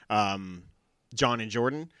 John and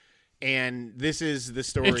Jordan. And this is the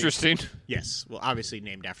story. Interesting. Yes. Well, obviously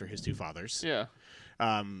named after his two fathers. Yeah.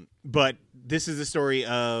 But this is the story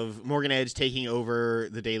of Morgan Edge taking over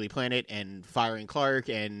the Daily Planet and firing Clark,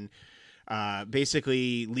 and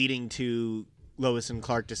basically leading to Lois and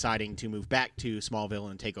Clark deciding to move back to Smallville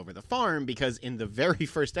and take over the farm, because in the very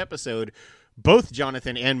first episode, both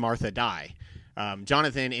Jonathan and Martha die.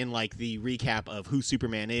 Jonathan in like the recap of who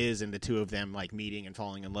Superman is, and the two of them like meeting and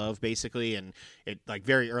falling in love basically, and it like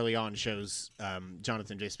very early on shows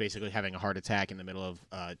Jonathan just basically having a heart attack in the middle of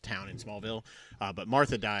town in Smallville, but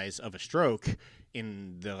Martha dies of a stroke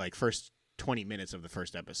in the like first 20 minutes of the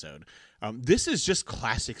first episode. This is just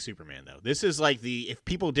classic Superman though. This is like if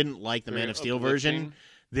people didn't like the Very Man of Steel uplifting. version,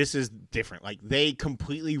 this is different. Like they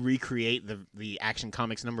completely recreate the Action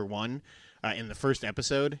Comics #1. In the first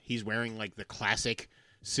episode, he's wearing like the classic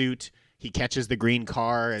suit. He catches the green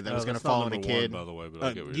car that was going to fall on a kid. By the way, but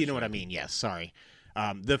I get what You you're know what I saying. mean? Yes. Sorry.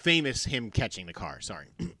 The famous him catching the car. Sorry,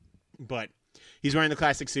 but he's wearing the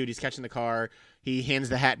classic suit. He's catching the car. He hands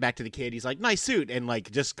the hat back to the kid. He's like, "Nice suit," and like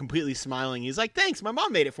just completely smiling. He's like, "Thanks, my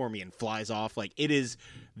mom made it for me," and flies off. Like it is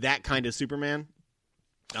that kind of Superman.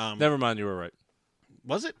 Never mind, you were right.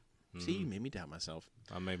 Was it? See, you made me doubt myself.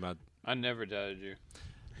 I made my I never doubted you.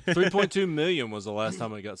 3.2 million was the last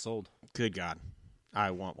time it got sold. Good God. I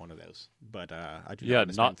want one of those, but I do Yeah, not want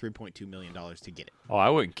to not- spend $3.2 million to get it. Oh, I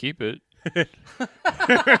wouldn't keep it.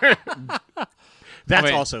 That's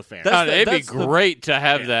mean, also fair. It'd be that's the- great to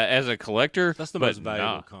have that as a collector. That's the but most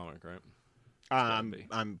valuable nah. comic, right? be.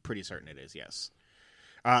 I'm pretty certain it is, yes.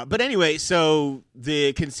 But anyway, so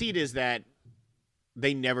the conceit is that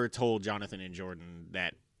they never told Jonathan and Jordan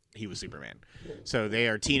that he was Superman. So they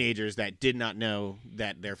are teenagers that did not know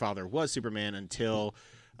that their father was Superman until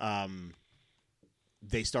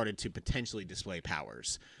they started to potentially display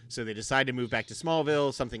powers. So they decide to move back to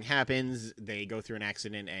Smallville. Something happens. They go through an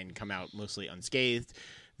accident and come out mostly unscathed.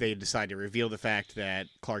 They decide to reveal the fact that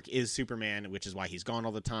Clark is Superman, which is why he's gone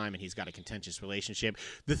all the time, and he's got a contentious relationship.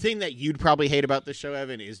 The thing that you'd probably hate about the show,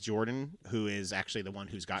 Evan, is Jordan, who is actually the one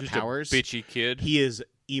who's got Just powers. a bitchy kid. He is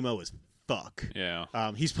emo as fuck. Yeah.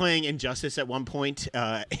 He's playing Injustice at one point,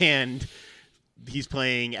 and he's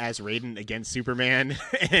playing as Raiden against Superman,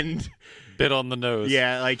 and Bit on the nose.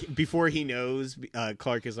 yeah, like before he knows,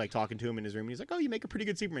 Clark is like talking to him in his room. And he's like, "Oh, you make a pretty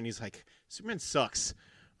good Superman." He's like, "Superman sucks.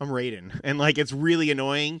 I'm Raiden," and like it's really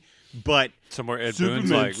annoying. But Somewhere Ed Boon's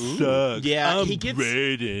like, ooh, sucks. Yeah, I'm he gets-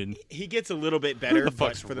 Raiden. he gets a little bit better. who the but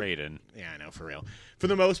fuck's for the Raiden? Yeah, I know, for real. For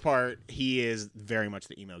the most part, he is very much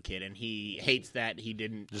the emo kid, and he hates that he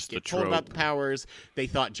didn't Just get the told about trope. the powers. They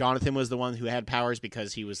thought Jonathan was the one who had powers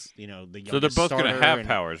because he was, the youngest So they're both going to starter have and-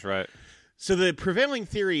 powers, right? So the prevailing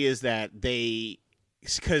theory is that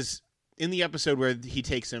because in the episode where he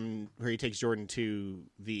takes Jordan to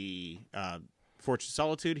the Fortress of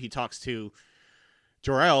Solitude, he talks to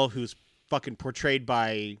Jor-El, who's fucking portrayed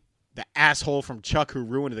by the asshole from Chuck who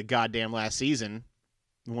ruined the goddamn last season,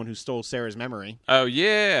 the one who stole Sarah's memory. Oh,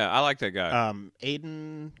 yeah. I like that guy.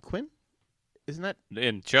 Aiden Quinn? Isn't that?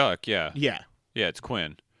 In Chuck, yeah. Yeah. Yeah, it's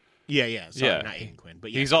Quinn. Yeah. Sorry, Yeah. not Aiden Quinn.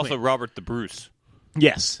 But yeah, He's also Quinn. Robert the Bruce.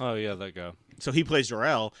 Yes. Oh yeah, that guy. So he plays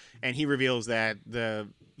Jor-El, and he reveals that the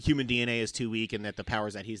human DNA is too weak, and that the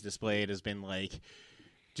powers that he's displayed has been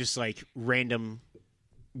just random,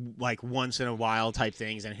 like once in a while type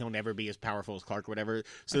things, and he'll never be as powerful as Clark or whatever.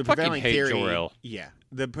 So the fucking prevailing hate theory, Jor-El. yeah,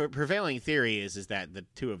 the prevailing theory is that the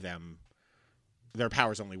two of them, their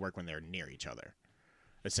powers only work when they're near each other,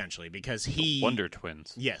 essentially, because he Wonder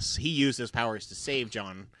Twins. Yes, he used his powers to save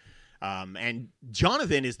John. And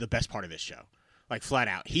Jonathan is the best part of this show. Like flat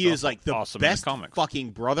out. He He's is like the awesome in the best comics. fucking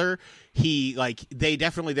brother.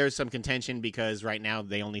 There's some contention because right now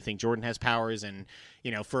they only think Jordan has powers, and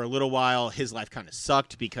for a little while his life kind of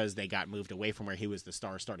sucked because they got moved away from where he was the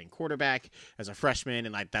star starting quarterback as a freshman,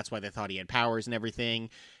 and that's why they thought he had powers and everything.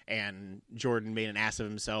 And Jordan made an ass of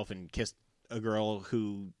himself and kissed a girl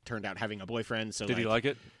who turned out having a boyfriend. So Did he like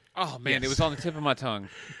it? Oh, man, Yes. it was on the tip of my tongue.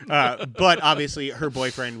 But obviously her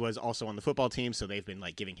boyfriend was also on the football team, so they've been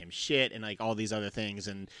giving him shit and all these other things,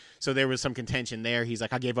 and so there was some contention there. He's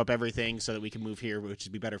like, I gave up everything so that we can move here, which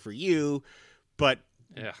would be better for you, but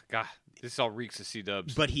Yeah, God. This all reeks of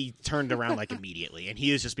C-dubs. he turned around immediately, and he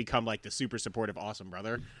has just become the super supportive, awesome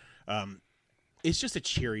brother. It's just a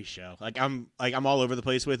cheery show. I'm all over the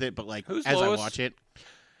place with it, but Who's as Lois? I watch it,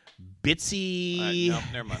 Bitsy. No,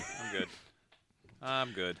 never mind.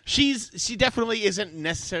 I'm good. She definitely isn't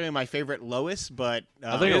necessarily my favorite Lois, but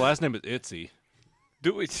I think her last name is Itzy.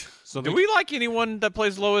 Do we Something- do we like anyone that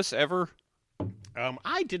plays Lois ever?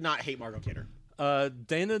 I did not hate Margot Kidder.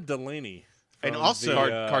 Dana Delaney. And from also-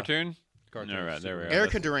 the, Cartoon? cartoon. All right, there we go.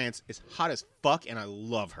 Erica Durance is hot as fuck, and I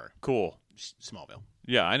love her. Cool. Smallville.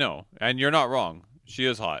 Yeah, I know. And you're not wrong. She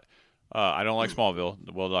is hot. I don't like Smallville,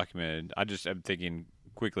 well documented. I just am thinking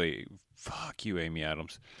quickly, fuck you, Amy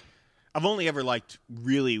Adams. I've only ever liked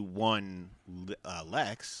really one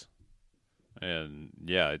Lex. And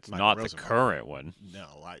yeah, it's Michael not Rosenbaum. the current one.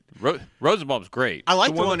 No, Rosenbaum's great. I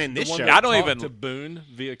like the one in this show. I don't Talk even- to Boone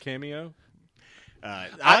via cameo.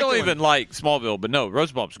 I don't even like Smallville, but no,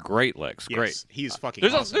 Rosenbaum's great, Lex. Yes, Great. he's fucking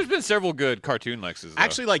There's awesome. there's been several good cartoon Lexes. Though. I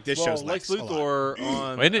actually like this Well, show's Lex Lex a lot. Luthor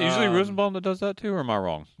on. Isn't it usually um, Rosenbaum that does that too, or am I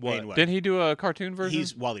wrong? In what? Didn't he do a cartoon version?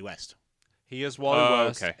 He's Wally West. He is Wally Oh,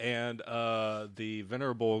 West, okay. and the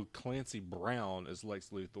venerable Clancy Brown is Lex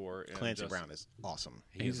Luthor. And Clancy Brown is awesome.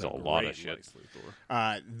 He's is a lot of great shit. Lex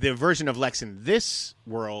Luthor. The version of Lex in this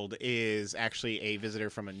world is actually a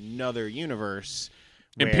visitor from another universe.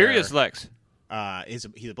 where, Imperious Lex. he's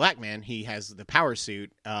a black man. He has the power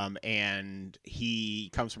suit, and he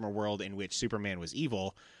comes from a world in which Superman was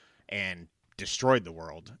evil and destroyed the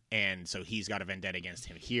world, and so he's got a vendetta against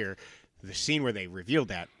him here. The scene where they revealed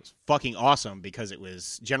that was fucking awesome because it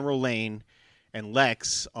was General Lane and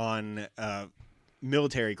Lex on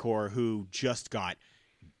military corps who just got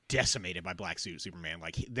decimated by Black Suit Superman.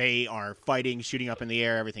 Like, they are fighting, shooting up in the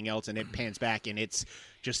air, everything else, and it pans back, and it's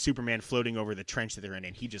just Superman floating over the trench that they're in,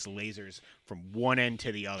 and he just lasers from one end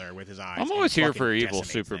to the other with his eyes. I'm and always here fucking for evil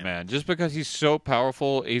decimates them. Superman. Just because he's so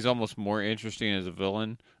powerful, he's almost more interesting as a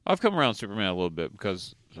villain. I've come around Superman a little bit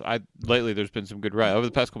because lately there's been some good over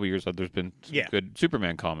the past couple of years. There's been some good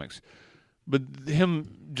Superman comics, but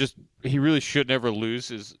he really should never lose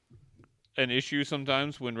is an issue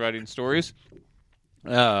sometimes when writing stories.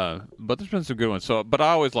 But there's been some good ones. But I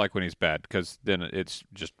always like when he's bad because then it's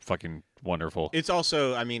just fucking wonderful. It's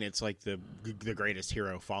also, I mean, it's like the greatest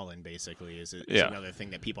hero fallen. Basically, is another thing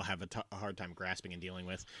that people have a hard time grasping and dealing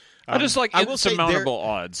with. I just like I will say insurmountable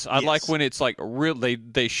odds. I like when it's like real.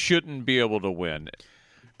 They shouldn't be able to win.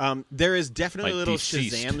 There is definitely Like a little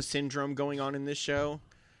deceased. Shazam syndrome going on in this show.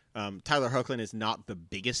 Tyler Hoechlin is not the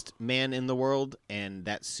biggest man in the world, and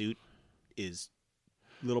that suit is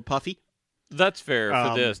a little puffy. That's fair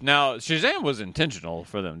for this. Now, Shazam was intentional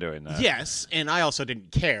for them doing that. Yes, and I also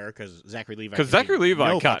didn't care because Zachary Levi. Because Zachary Levi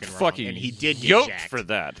no got wrong, fucking and he did get yoked jacked. for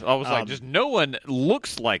that. I was like, just no one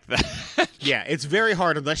looks like that. Yeah, it's very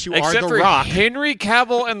hard unless you Except are for The Rock. Henry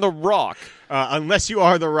Cavill and The Rock. Unless you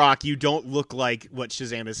are The Rock, you don't look like what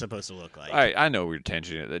Shazam is supposed to look like. I know we're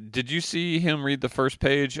tangent it. Did you see him read the first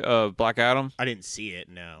page of Black Adam? I didn't see it.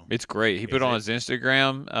 No. It's great. He put it on his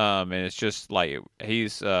Instagram, and it's just like he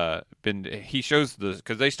shows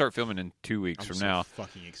because they start filming in 2 weeks I'm from so now.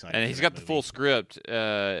 fucking excited. And for he's that got the movie. full script,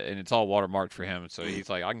 and it's all watermarked for him. So he's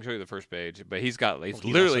like, I can show you the first page, but he's He's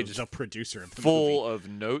literally also just the producer of the full movie. of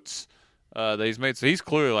notes that he's made. So he's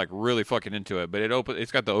clearly like really fucking into it. But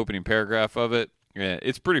it's got the opening paragraph of it. Yeah,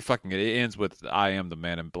 it's pretty fucking good. It ends with "I am the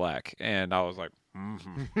man in black," and I was like,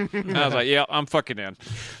 and I was like, yeah, I'm fucking in.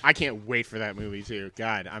 I can't wait for that movie too.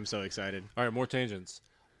 God, I'm so excited. All right, more tangents.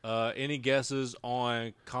 Any guesses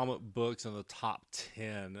on comic books in the top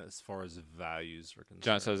 10 as far as values are concerned?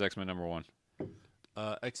 John says X-Men #1.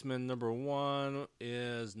 X-Men #1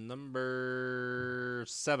 is number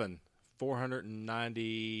 7,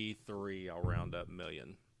 493. I'll round up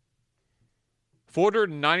million.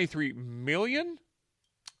 493 million.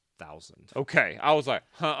 Thousand. Okay, I was like,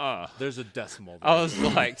 There's a decimal there. I was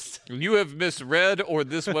like, you have misread, or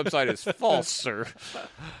this website is false, sir.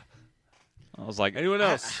 I was like, Anyone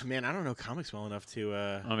else? Man, I don't know comics well enough to.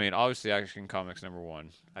 I mean, obviously, Action Comics #1.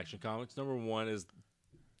 Action Comics #1 is.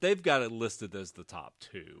 They've got it listed as the top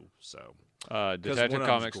 2. So. Detective one of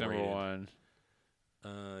Comics them's graded.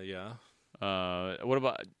 #1. Yeah. What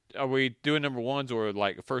about? Are we doing #1s or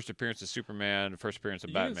like first appearance of Superman, first appearance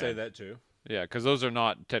of You Batman? can say that too. Yeah, because those are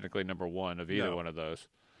not technically #1 of either No. one of those.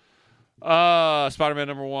 Spider-Man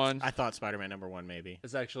 #1. I thought Spider-Man #1 maybe.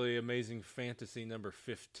 It's actually Amazing Fantasy number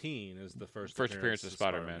 15 is the first appearance of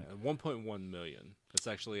Spider-Man. 1.1 million. It's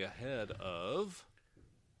actually ahead of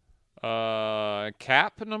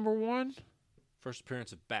Cap #1. first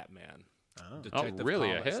appearance of Batman. Oh. Detective really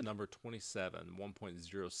Comics ahead? number 27,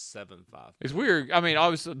 1.075. It's weird. I mean,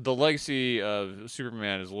 obviously, the legacy of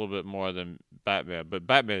Superman is a little bit more than Batman, but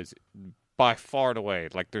Batman is by far and away,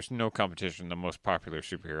 like, there's no competition, the most popular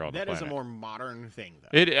superhero on the That planet. is a more modern thing,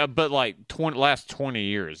 though. But like last 20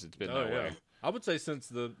 years, it's been Oh, that yeah. way. I would say since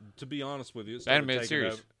to be honest with you, it started Animated taking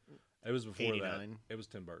series. over- It was before 89. that. It was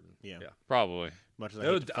Tim Burton. Yeah. Probably. Much as I It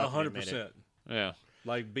hate was to fucking admit it. 100%. Yeah.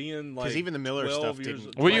 Like being like 'Cause even the Miller 12 stuff years,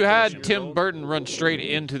 didn't- Well, you 12 had years Tim old. Burton run straight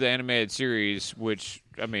into the animated series, which,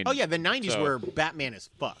 I mean... Oh yeah, the '90s So- were Batman as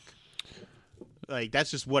fuck. Like that's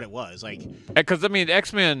just what it was. Like Because, I mean,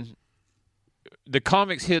 X-Men, the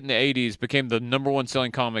comics hit in the 80s, became the #1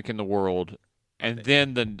 selling comic in the world, and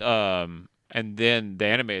then the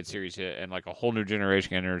animated series hit, and like a whole new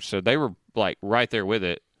generation entered. So they were like right there with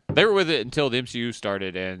it. They were with it until the MCU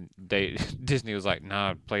started, and Disney was like,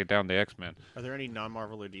 "Nah, play it down the X-Men." Are there any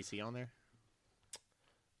non-Marvel or DC on there?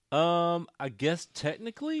 I guess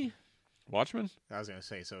technically. Watchmen? I was gonna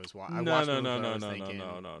say so. Is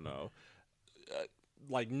No.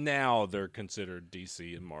 Like now they're considered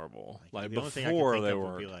DC and Marvel. Like the only thing I could before think they of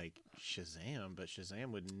were. would be like Shazam, but Shazam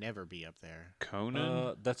would never be up there.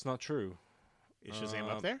 Conan? That's not true. Is Shazam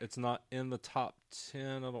up there? It's not in the top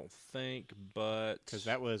 10, I don't think, but Because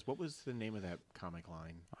that was what was the name of that comic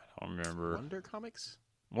line? I don't remember. Wonder Comics.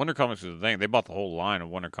 Wonder Comics was the thing. They bought the whole line of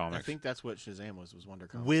Wonder Comics. I think that's what Shazam was Wonder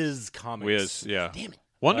Comics. Wiz Comics. Wiz, yeah. Damn it!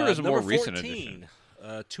 Wonder is a more number recent 14, addition.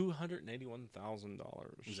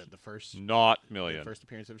 $281,000. Was that the first? Not The million. first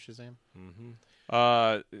appearance of Shazam.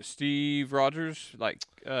 Steve Rogers, like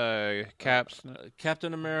Caps,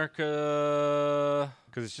 Captain America.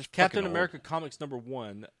 because it's just Captain fucking old. America Comics number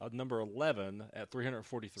 1, number 11 at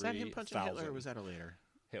 343. Was that him punching Hitler, or was that a later?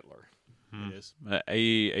 Hitler? It is.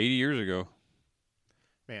 80 years ago.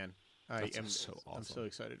 Man, That's I'm so I'm awesome. so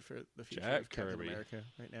excited for the future Jack of Captain Kirby. America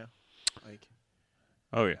right now. Like,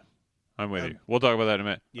 Oh yeah, I'm with you. We'll talk about that in a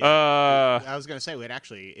minute. yeah, I was gonna say, wait,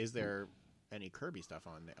 actually, is there any Kirby stuff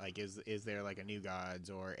on there? Like, is there like a New Gods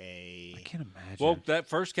or a? I can't imagine. Well, that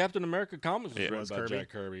first Captain America comics was Yeah. written Was by Kirby? Jack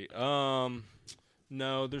Kirby.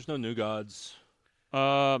 No, there's no New Gods.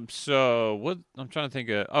 So what? I'm trying to think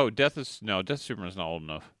of. Oh, Death of Superman's not old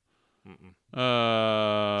enough. Great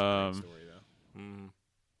Um, story though.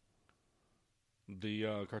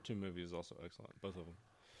 The cartoon movie is also excellent. Both of them.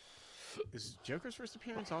 Is Joker's first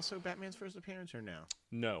appearance also Batman's first appearance, or no?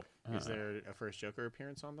 No. Is there a first Joker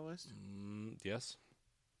appearance on the list? Yes.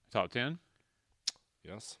 top 10.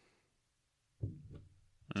 Yes. I'm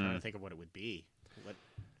trying to think of what it would be. What?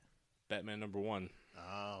 Batman number 1.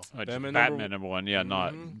 Oh, Batman, Batman number one. Yeah,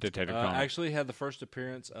 not Detective Comics. Actually had the first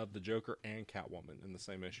appearance of the Joker and Catwoman in the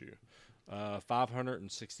same issue.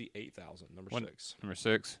 568,000. Number 6. Number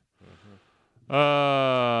 6. I feel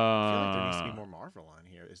like there needs to be more Marvel on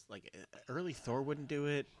here. It's like early Thor wouldn't do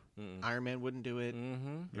it. Iron Man wouldn't do it. Yeah,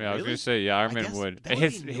 I was Really? gonna say Iron Man guess would. that would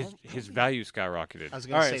His be norm- his value skyrocketed. I was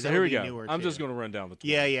All gonna say right, so that here would we be go. newer, I'm too. just going to run down the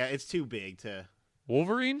 20. Yeah, it's too big to.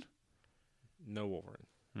 Wolverine. No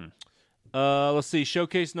Wolverine. Let's see.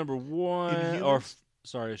 Showcase number 1, or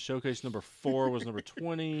sorry, showcase number 4 was number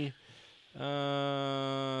 20.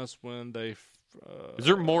 That's when they. Is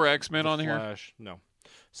there more X-Men The on here? Flash. No.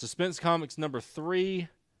 Suspense Comics number 3.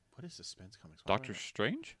 What is Suspense Comics? Doctor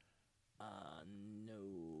Strange. No.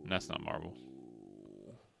 That's not Marvel.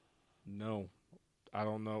 No, I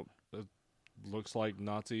don't know. It looks like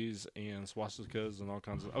Nazis and swastikas and all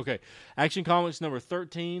kinds of. Okay, Action Comics number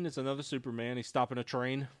 13. It's another Superman. He's stopping a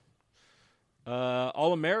train.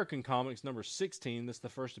 All American Comics number 16. That's the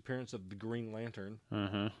first appearance of the Green Lantern.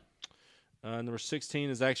 Number 16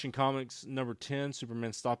 is Action Comics number 10.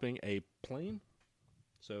 Superman stopping a plane.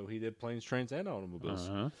 So he did planes, trains, and automobiles.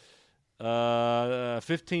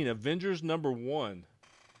 15 Avengers number 1.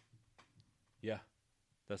 Yeah,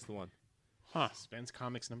 that's the one. Suspense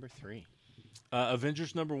Comics number 3.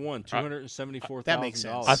 Avengers number 1, $274,000. That makes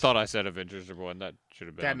sense. I thought I said Avengers number 1. That should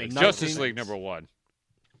have been. That on makes there. Justice sense. League number 1.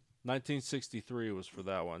 1963 was for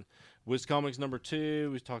that one. Wiz Comics number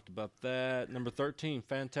 2, we talked about that. Number 13,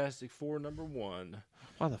 Fantastic Four number 1,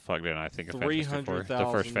 Why the fuck didn't I think of Fantastic Four? $300,000.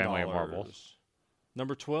 The first family of Marvel.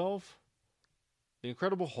 Number 12, The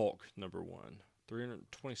Incredible Hulk number 1,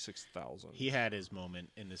 $326,000. He had his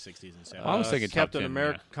moment in the 60s and 70s. I was thinking top Captain 10,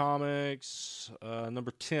 America Comics,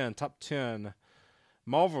 number 10, top 10.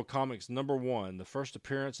 Marvel Comics number 1, the first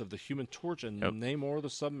appearance of the Human Torch and Namor the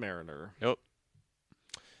Submariner. Yep.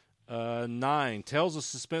 9, Tales of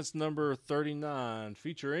Suspense number 39,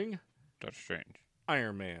 featuring Doctor Strange.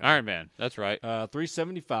 Iron Man. Iron Man. That's right.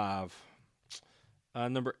 375.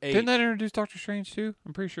 Number 8. Didn't that introduce Doctor Strange too?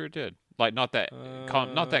 I'm pretty sure it did. Like not that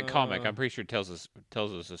not that comic. I'm pretty sure Tales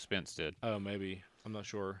of Suspense did. Oh, maybe. I'm not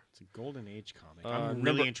sure. It's a Golden Age comic. I'm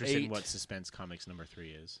number really interested 8. in what Suspense Comics number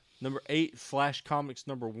 3 is. Number 8, Flash Comics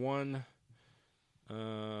number 1.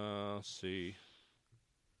 Let's see.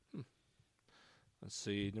 Let's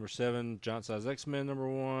see. Number 7, Giant Size X-Men number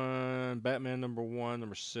 1. Batman number 1.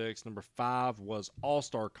 Number 6. Number 5 was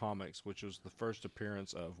All-Star Comics, which was the first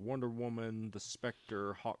appearance of Wonder Woman, the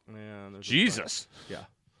Spectre, Hawkman. There's Jesus. yeah.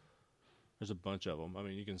 There's a bunch of them. I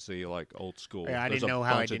mean, you can see like old school. Yeah, I There's didn't a know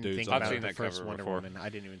how I bunch of didn't dudes think on I've about there. seen the that first cover Wonder before. Woman. I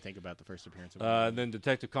didn't even think about the first appearance of Wonder Woman. Then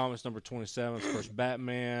Detective Comics number 27, first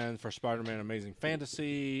Batman, first Spider-Man Amazing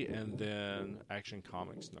Fantasy, and then Action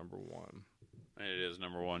Comics number 1. It is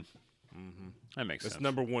number 1. That makes It's sense.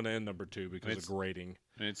 number 1 and number 2 because It's- of grading.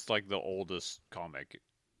 And it's like the oldest comic.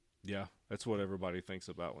 Yeah, that's what everybody thinks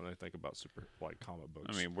about when they think about comic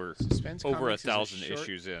books. I mean, we're Suspense over Comics is 1,000 short-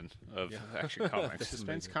 issues in of Action Comics.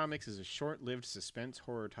 Suspense Comics is a short-lived suspense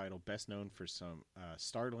horror title best known for some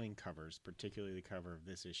startling covers, particularly the cover of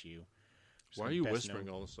this issue. why are you whispering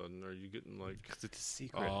all of a sudden? Are you getting like? Because it's a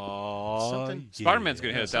secret. Oh, Something- Spider-Man's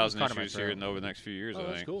going to hit something's 1,000 caught in my issues here throat. over the next few years, Oh, I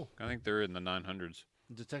that's think. cool. I think they're in the 900s.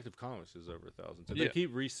 Detective Comics is over 1,000. So Yeah. they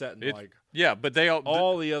keep resetting Yeah, but they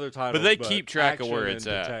all the other titles. they keep track of Action where and it's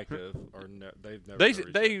at. Detective are they've never. They been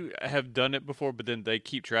reset. they have done it before, but then they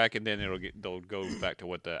keep track, and then they'll go back to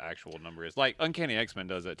what the actual number is. Like Uncanny X-Men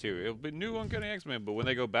does that too. It'll be new Uncanny X-Men, but when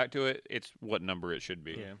they go back to it, it's what number it should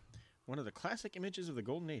be. Yeah. One of the classic images of the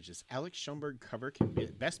Golden Age, this Alex Schomburg cover can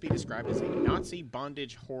best be described as a Nazi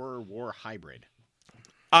bondage horror war hybrid.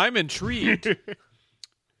 I'm intrigued.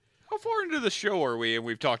 How far into the show are we? And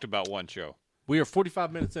we've talked about one show. We are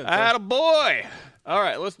 45 minutes in. Attaboy! All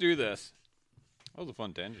right, let's do this. That was a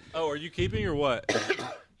fun tangent. Oh, are you keeping or what?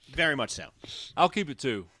 Very much so. I'll keep it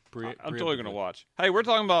too. I'm totally going to watch. Hey, we're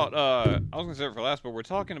talking about, I was going to say it for last, but we're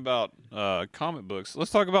talking about comic books.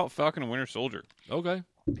 Let's talk about Falcon and Winter Soldier. Okay.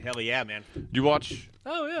 Hell yeah, man. Did you watch?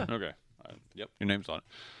 Oh yeah. Okay. Yep, your name's on it.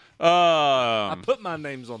 I put my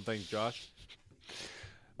names on things, Josh.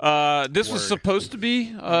 This was Word. supposed to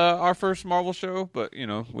be our first Marvel show, but,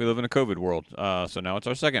 we live in a COVID world. So now it's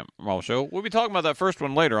our second Marvel show. We'll be talking about that first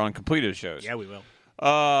one later on completed shows. Yeah, we will.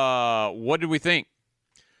 What did we think?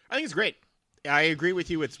 I think it's great. I agree with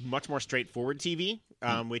you. It's much more straightforward TV,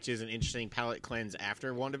 which is an interesting palate cleanse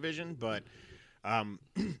after WandaVision, but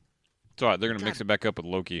It's all right. They're going to mix it back up with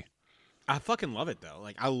Loki. I fucking love it, though.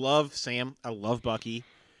 Like, I love Sam. I love Bucky.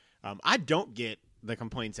 I don't get the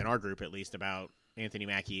complaints in our group, at least, about Anthony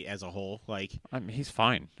Mackie as a whole. Like, I mean, he's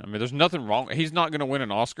fine. I mean, there's nothing wrong. He's not going to win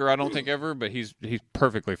an Oscar, I don't think, ever, but he's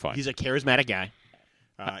perfectly fine. he's a charismatic guy.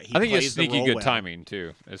 He I think he plays has the sneaky role good well. timing,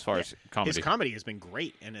 too, as far as comedy. His comedy has been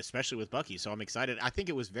great, and especially with Bucky, so I'm excited. I think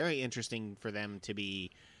it was very interesting for them to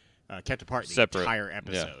be kept apart the Separate. entire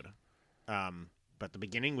episode. But the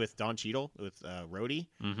beginning with Don Cheadle, with Rhodey,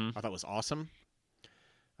 I thought was awesome.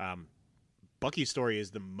 Bucky's story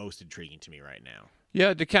is the most intriguing to me right now.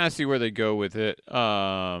 Yeah, to kind of see where they go with it. You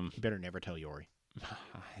better never tell Yori.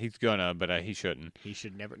 He's gonna, but he shouldn't. He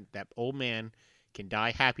should never. That old man can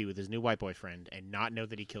die happy with his new white boyfriend and not know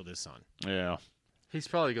that he killed his son. Yeah. He's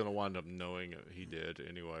probably going to wind up knowing he did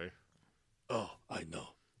anyway. Oh, I know.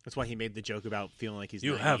 That's why he made the joke about feeling like he's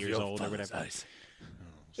You 90 have years your old or father's whatever. eyes.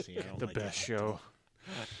 See, I don't The like best that. show.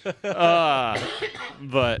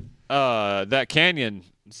 But that canyon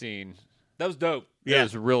scene That was dope.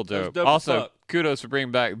 is real That was dope. dope as Also, fuck. kudos for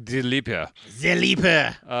bringing back Dilipia.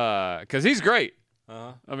 Zelipa. Because he's great.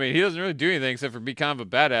 Uh-huh. I mean, he doesn't really do anything except for be kind of a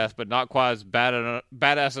badass, but not quite as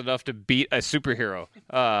badass enough to beat a superhero,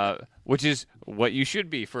 which is what you should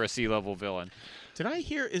be for a C-level villain. Did I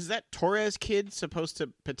hear? Is that Torres kid supposed to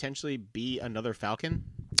potentially be another Falcon?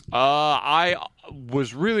 I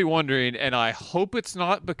was really wondering, and I hope it's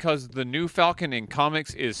not, because the new Falcon in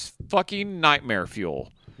comics is fucking nightmare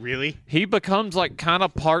fuel. Really? He becomes like kind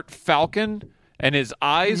of part Falcon, and his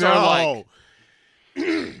eyes are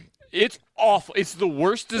like, it's awful. It's the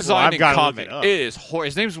worst design I've in gotta look comic. it up. It is horrible.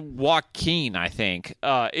 His name's Joaquin, I think.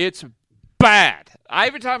 It's bad.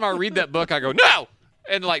 Every time I read that book, I go, no!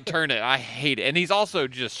 And like turn it. I hate it. And he's also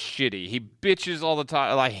just shitty. He bitches all the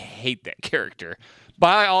time. I hate that character. But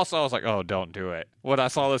I was like, oh, don't do it. When I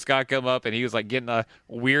saw this guy come up and he was like getting a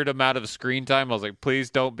weird amount of screen time, I was like, please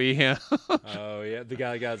don't be him. Oh, yeah. The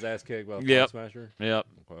guy that got his ass kicked by Yep. Flag Smasher. Yep.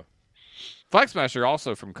 Okay. Flag Smasher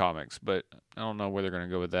also from comics, but I don't know where they're going to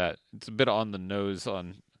go with that. It's a bit on the nose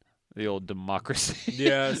on the old democracy.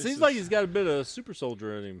 Yeah, it seems like he's got a bit of super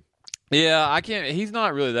soldier in him. Yeah, I can't. He's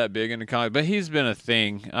not really that big in the comic, but he's been a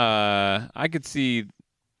thing. I could see.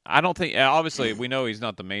 I don't think. Obviously, we know he's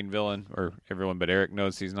not the main villain, or everyone but Eric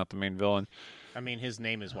knows he's not the main villain. I mean, his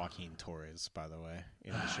name is Joaquin Torres, by the way,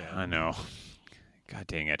 in the show. I know. God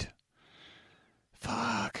dang it.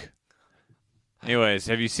 Fuck. Anyways,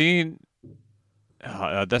 have you seen?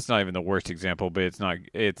 That's not even the worst example, but it's not.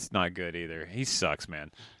 It's not good either. He sucks,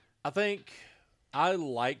 man. I think I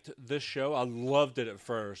liked this show. I loved it at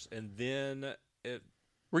first, and then it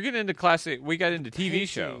We're getting into classic. We got into TV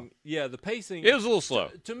show. pacing- Yeah, the pacing. It was a little slow.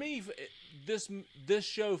 To me, this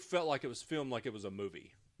show felt like it was filmed like it was a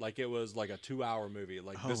movie. Like it was like a 2-hour movie.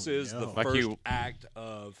 Like this is the no. Like first you- act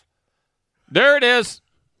of. There it is.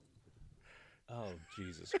 Oh,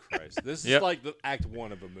 Jesus Christ. This Yep. is like the act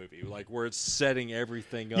one of a movie, like where it's setting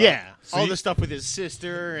everything up. Yeah, So all you- the stuff with his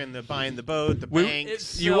sister and the buying the boat, the We-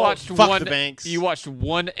 banks. You So, watched fuck one. the banks. You watched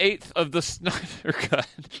 1/8 of the Snyder Cut.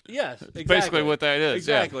 Yes, exactly. Basically, what that is.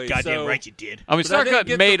 Exactly. Goddamn So- right you did. Yeah. I mean, But I Snyder didn't Cut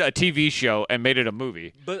get made a TV show and made it a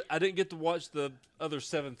movie. But I didn't get to watch the other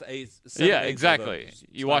seventh, eighth. Yeah, exactly.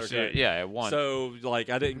 You Snyder watched Cut. it. Yeah, at one. So, like,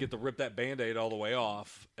 I didn't get to rip that Band-Aid all the way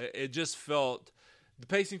off. It just felt... The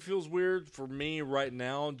pacing feels weird for me right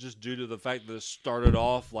now just due to the fact that it started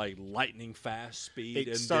off, like, lightning fast speed. It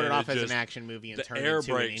and started then off it as just an action movie and the turned air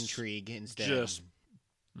into an brakes intrigue instead. just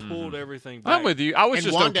pulled everything back. I'm with you. I was And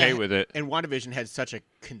just Wanda- okay with it. And WandaVision had such a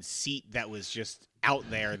conceit that was just out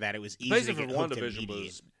there that it was easy Pacing to for get hooked WandaVision immediately.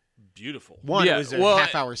 was beautiful. One, Yeah, it was a well,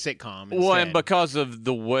 half-hour sitcom. Well, and instead. because of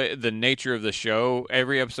the nature of the show,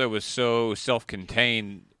 every episode was so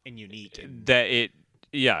self-contained and unique. And that it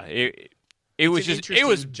was an just it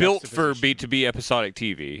was interesting built for juxtaposition. to be episodic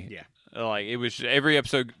TV. Yeah. Like it was every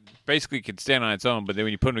episode basically could stand on its own, but then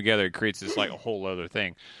when you put them together, it creates this like a whole other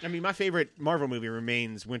thing. I mean, my favorite Marvel movie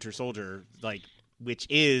remains Winter Soldier, which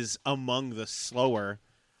is among the slower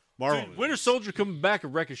Marvel. Dude, Winter movies. Soldier coming back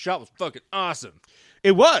and wrecking shop was fucking awesome.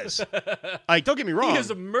 It was. Don't get me wrong. He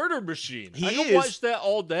is a murder machine. He I can is. watch that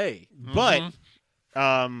all day. But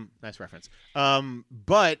nice reference.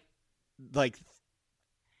 But like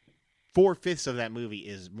 4/5 of that movie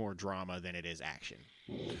is more drama than it is action,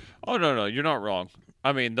 Oh no, you're not wrong.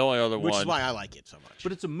 I mean, the only other which one. is why I like it so much.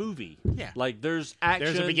 But it's a movie. Yeah. Like there's action,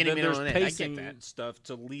 There's a beginning, then middle, there's and end. I get pacing that. stuff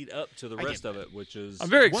to lead up to the I get rest of it, which is I'm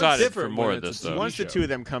very once excited for different more when of it's this a TV stuff. Once the show. two of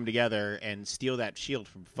them come together and steal that shield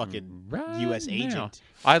from fucking Right U.S. now. agent,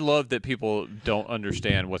 I love that people don't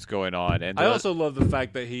understand what's going on, and I also love the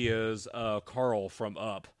fact that he is Carl from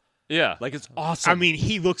Up. yeah, Like it's awesome. I mean,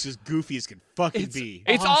 he looks as goofy as can fucking It's- be.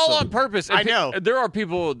 it's all awesome. on purpose. And I know. there are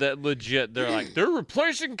people that legit. They're like they're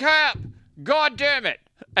replacing Cap. God damn it!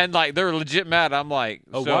 And like they're legit mad. I'm like,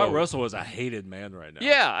 oh, so, Wyatt Russell is a hated man right now.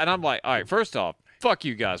 yeah, and I'm like, all right. First off, fuck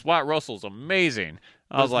you guys. Wyatt Russell's amazing.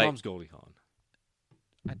 I His was like, mom's Goldie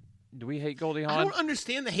Hawn. do we hate Goldie I Hawn? don't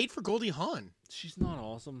understand the hate for Goldie Hawn. She's not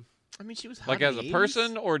awesome. I mean, she was hot Like in as the a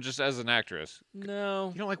person 80s. or just as an actress? No.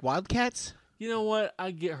 You don't like Wildcats? You know what? I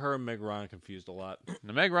get her and Meg Ryan confused a lot.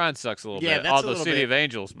 The Meg Ryan sucks a little Yeah, bit. that's Oh, a the little City bit. of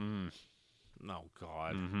Angels. Oh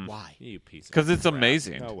God. Why? You piece of Because it's crap.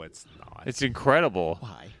 amazing. No, it's not. It's incredible.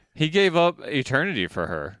 Why? He gave up eternity for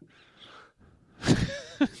her.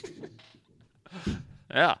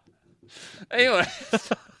 Yeah. Anyway.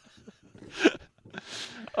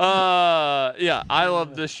 Yeah, I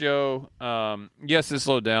love this show. Yes, it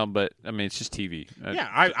slowed down, but I mean, it's just TV. Yeah,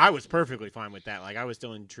 I was perfectly fine with that. Like, I was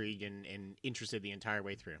still intrigued and interested the entire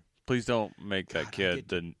way through. Please don't make that God, I kid get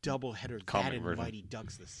the double header comic that and version. Mighty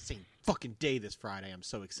Ducks the same fucking day this Friday. I'm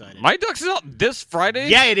so excited. My Ducks is out this Friday.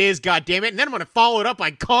 Yeah, it is. God damn it! And then I'm gonna follow it up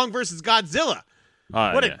by Kong versus Godzilla.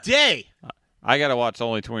 What yeah. a day! I gotta watch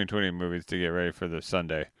only 2020 movies to get ready for the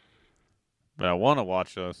Sunday, but I want to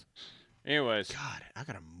watch those. Anyways, God, I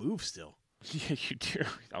gotta move still. yeah, you do.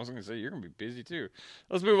 I was gonna say you're gonna be busy too.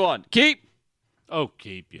 Let's move on. Keep. Oh,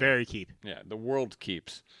 keep you. Very keep. Yeah, the world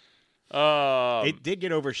keeps. It did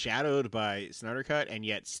get overshadowed by Snyder Cut, and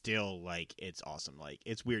yet still, like, it's awesome. Like,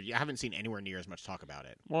 it's weird. I haven't seen anywhere near as much talk about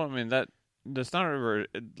it. Well, I mean that the Snyder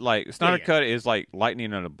Snyder Yeah. Cut is like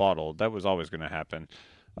lightning in a bottle. That was always going to happen.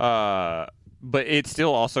 But it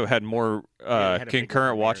still also had more it had a bigger concurrent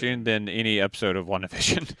premiere watching than any episode of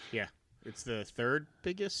WandaVision. Yeah, it's the third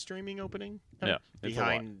biggest streaming opening. Yeah, it's a lot.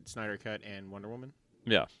 behind Snyder Cut and Wonder Woman.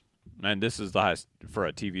 Yeah, and this is the highest for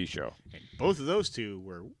a TV show. And both of those two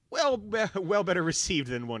were well better received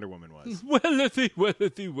than Wonder Woman was.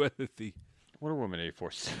 Wellithy. Wonder Woman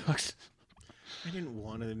 84 sucks. I didn't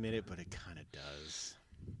want to admit it, but it kind of does.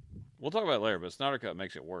 We'll talk about it later, but Snyder Cut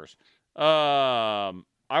makes it worse.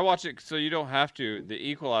 I watch it so you don't have to. The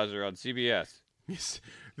Equalizer on CBS. Yes.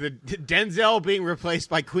 The Denzel being replaced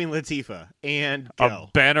by Queen Latifah and A go.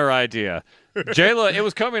 banner idea. Jayla, it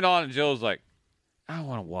was coming on, and Jill was like, I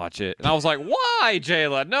want to watch it. And I was like, why,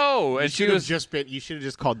 Jayla? No. And she was you should have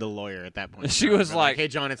just called the lawyer at that point. She John. was Been like- "Hey,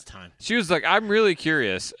 John, it's time." she was like, I'm really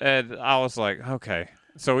curious. And I was like, okay.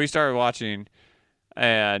 So we started watching,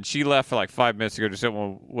 and she left for like 5 minutes to go to sit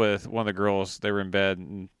with one of the girls. They were in bed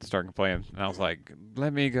and started complaining. And I was like,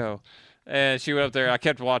 let me go. And she went up there. I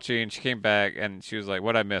kept watching. She came back, and she was like,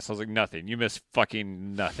 what'd I miss? I was like, nothing. You missed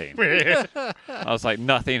fucking nothing. I was like,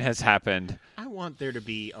 nothing has happened. I want there to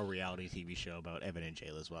be a reality TV show about Evan and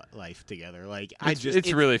Jayla's life together. Like,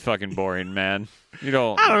 It's really fucking boring, man. You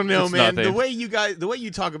don't. I don't know, it's man. nothing. The way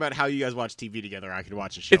you talk about how you guys watch TV together, I could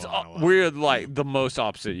watch a show. It's on a lot. we're like the most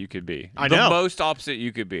opposite you could be. I The know. most opposite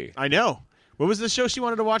you could be. I know. What was the show she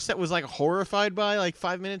wanted to watch that was like horrified by like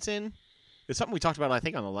 5 minutes in? It's something we talked about, I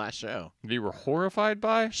think, on the last show. You were horrified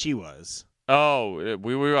by? She was. Oh,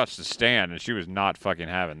 we watched The Stand, and she was not fucking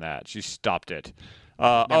having that. She stopped it.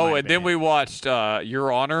 might have And then been we watched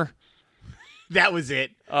Your Honor. That was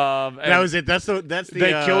it. That That was it. That's the.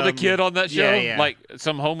 They killed a kid on that show, yeah. like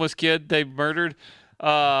some homeless kid they murdered.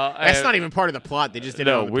 That's not even part of the plot. They just did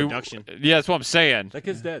it on the production. Yeah, that's what I'm saying. That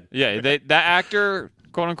kid's dead. Yeah, that actor,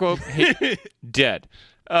 quote unquote, dead.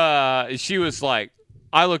 She was like,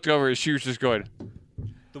 I looked over and she was just going.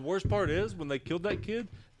 The worst part is when they killed that kid,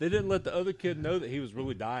 they didn't let the other kid know that he was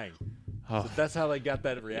really dying. Oh. So that's how they got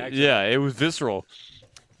that reaction. Yeah, it was visceral.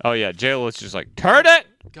 Oh yeah, J-Lo's just like, turn it.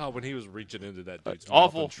 God, when he was reaching into that dude's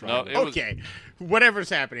Awful. mouth and trying No, to- it was- Okay, whatever's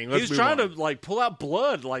happening. he Let's was move trying on. to like pull out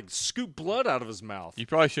blood, like scoop blood out of his mouth. You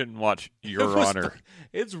probably shouldn't watch Your It was- Honor.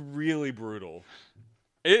 It's really brutal.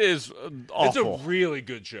 It is awful. It's a really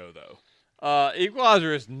good show, though.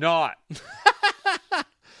 Equalizer is not.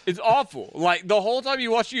 It's awful. Like the whole time you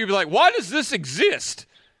watch it, you'd be like, "Why does this exist?"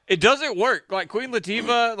 It doesn't work. Like Queen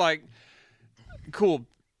Latifah, like cool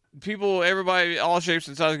people, everybody, all shapes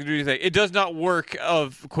and sizes can do anything. It does not work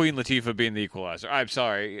of Queen Latifah being the Equalizer. I'm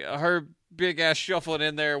sorry, her big ass shuffling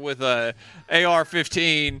in there with a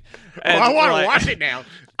AR-15. Well, I want to watch it now.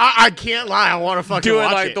 I can't lie. I want to fucking Doing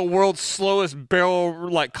watch like it. the world's slowest barrel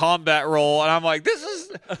like combat roll, and I'm like, this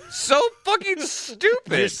is so fucking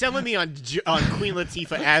stupid. You're selling me on Queen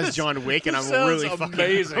Latifah as John Wick, and I'm Sounds really fucking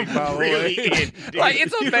amazing, by the really way. in. Dude. Like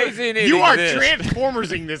it's amazing. It You are exists.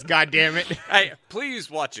 Transformersing this, goddammit. Hey, please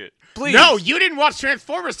watch it. Please. No, you didn't watch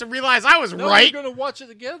Transformers to realize I was No, right. we're gonna watch it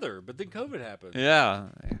together, but then COVID happened. Yeah.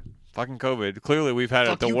 Fucking COVID. Clearly, we've had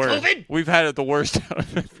Fuck it the you, worst. COVID. We've had it the worst.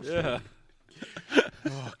 Yeah,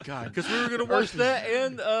 Oh God. because we were gonna watch that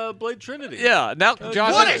and Blade Trinity. Yeah. Now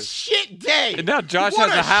Josh. What a has, shit day! and now Josh What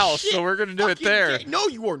has a house, shit so we're gonna do it fucking there. day. No,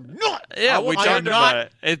 you are not. Yeah, I we am talked not about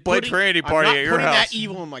it. It's Blade putting- Trinity I'm party not at your putting house. that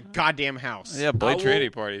evil in my goddamn house. Yeah, Blade I will- Trinity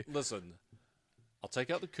party. Listen, I'll take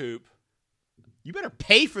out the coop. You better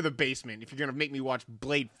pay for the basement if you're gonna make me watch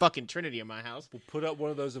Blade fucking Trinity in my house. We'll put up one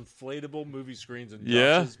of those inflatable movie screens in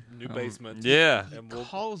Yeah. Josh's new basement. Yeah. and we'll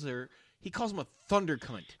He calls him a thunder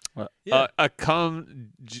cunt. Yeah.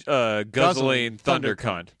 A guzzling thunder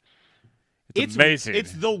cunt. It's amazing.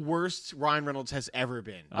 It's the worst Ryan Reynolds has ever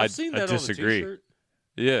been. I I've seen that disagree. on a t-shirt.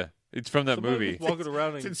 Yeah. It's from that Somebody movie. was walking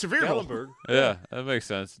around It's in in Sevierville. Gatlinburg. Yeah, that makes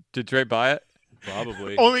sense. Did Trey buy it?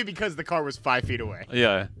 Probably. Only because the car was 5 feet away.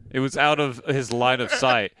 Yeah. It was out of his line of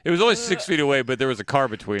sight. It was only 6 feet away, but there was a car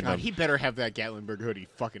between God, them. he better have that Gatlinburg hoodie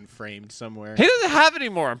fucking framed somewhere. He doesn't have it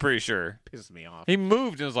anymore, I'm pretty sure. Pisses me off. He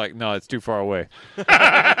moved and was like, no, it's too far away.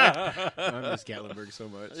 I miss Gatlinburg so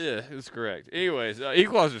much. Yeah, that's correct. Anyways,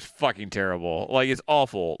 Equalizer is fucking terrible. Like, it's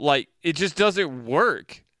awful. Like, it just doesn't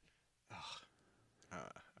work.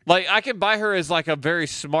 Like, I can buy her as, like, a very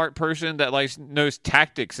smart person that, like, knows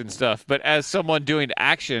tactics and stuff, but as someone doing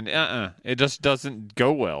action, it just doesn't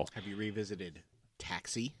go well. Have you revisited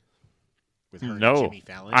Taxi with her and No. Jimmy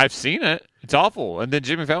Fallon? I've seen it. It's awful. And then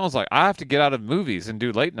Jimmy Fallon's like, I have to get out of movies and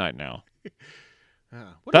do late night now.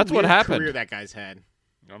 What That's a what weird happened. Career that guy's had.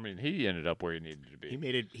 I mean, he ended up where he needed to be. He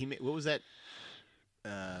made it. What was that?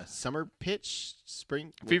 Summer pitch,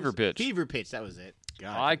 spring what Fever was it? Pitch. Fever pitch. That was it.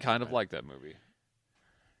 God, I kind of like that movie.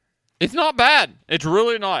 It's not bad. It's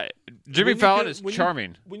really not. Jimmy When you Fallon get- is when you-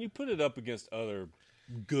 charming. When you put it up against other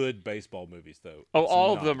good baseball movies, though. Oh, it's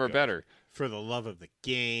all of not them are good. better. For the Love of the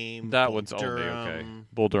Game. That Bull one's only okay. Durham,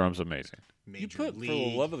 Bull Durham's amazing. Major You put League. For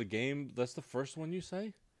the Love of the Game, that's the first one you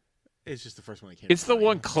say? It's just the first one that came. It's the to mind.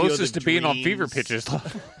 one Field closest of to being on Fever Dreams. Pitches.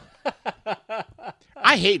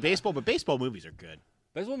 I hate baseball, but baseball movies are good.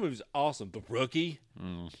 Baseball movie's awesome. The Rookie.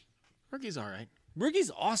 Rookie's all right.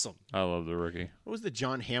 Rookie's awesome. I love The Rookie. What was the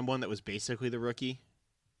John Hamm one that was basically the Rookie?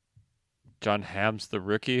 John Hamm's The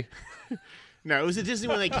Rookie. No, it was a Disney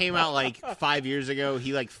one that came out like 5 years ago.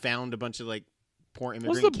 He like found a bunch of like poor What's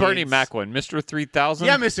immigrant the Bernie kids. Mac one? Mr. 3000?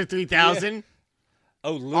 Yeah, Mr. 3000.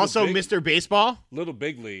 Oh, Also, Mr. Baseball. Little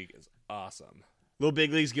Big League is awesome. Little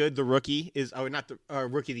Big League's good. The Rookie is not the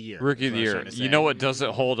Rookie of the Year. Rookie of is the what I was Year. trying to You say. know what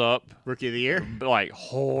doesn't hold up? Rookie of the Year? Like,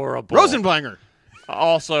 horrible. Rosenblinger.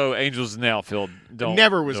 Also, Angels in the Outfield. Don't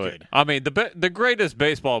Never was do it. good. I mean, the greatest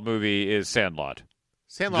baseball movie is Sandlot.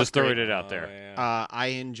 Sandlot's Just throwing great. it out there. Yeah. I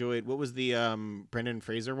enjoyed. What was the Brendan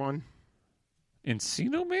Fraser one?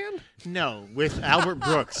 Encino Man? No, with Albert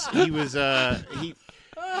Brooks. He was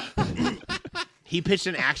he pitched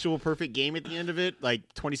an actual perfect game at the end of it, like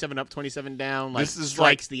 27 up, 27 down, like This is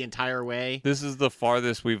strikes the entire way. This is the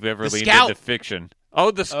farthest we've ever The leaned Scout. into fiction.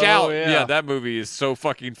 Oh, The Scout. yeah. That movie is so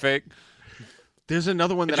fucking fake. There's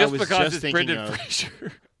another one that I Just was because just it's thinking Brendan of.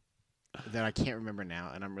 Fraser. that I can't remember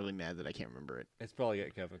now, and I'm really mad that I can't remember it. It's probably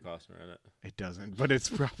got Kevin Costner in it. It doesn't, but it's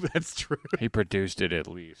probably that's true. He produced it at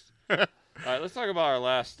least. All right, let's talk about our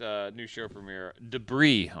last new show premiere,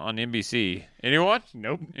 Debris on NBC. Anyone?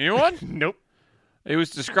 Nope. Anyone? Nope. It was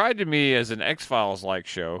described to me as an X-Files-like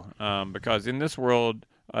show because in this world,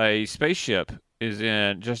 a spaceship is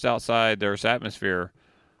in just outside the Earth's atmosphere,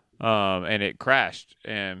 and it crashed,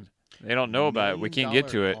 and they don't know about it. We can't get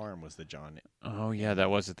to it. Arm was the John. Oh, yeah, that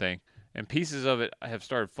was the thing. And pieces of it have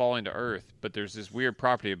started falling to Earth, but there's this weird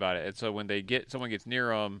property about it. And so when someone gets near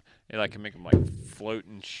them, it like can make them like float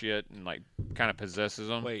and shit and like kind of possesses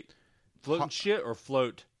them. Wait, float and shit or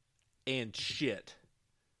float and shit?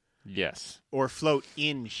 Yes. Or float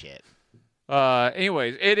in shit.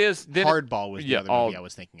 Anyways, it is. Hardball was the other movie I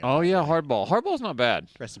was thinking of. Oh, yeah, Hardball. Hardball's not bad.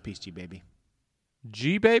 Rest in peace, G Baby.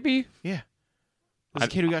 G Baby? Yeah. It was the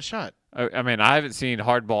kid who got shot. I mean, I haven't seen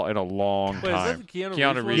Hardball in a long Wait, is time. that the Keanu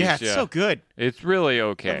Keanu Reeves one? Reeves, Yeah, it's so good. It's really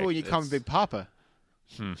okay. Remember when you call him Big Papa?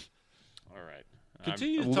 All right.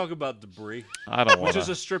 Continue to talk about Debris, I don't want which is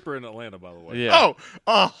to. a stripper in Atlanta, by the way. Yeah.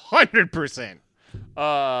 Oh, 100%.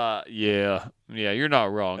 Yeah, you're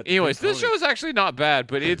not wrong. At the Anyways, Pink this Pony. show is actually not bad,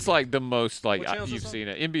 but it's like the most like What channel's you've this on? seen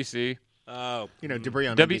it. NBC, Oh, You know, Debris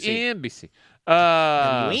on NBC.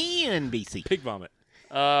 WNBC. NBC. pig vomit.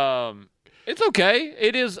 It's okay.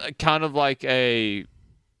 It is kind of like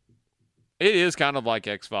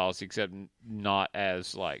X-Files, except not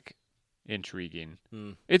as like intriguing.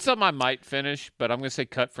 It's something I might finish, but I'm gonna say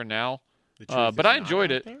cut for now. The truth But is I not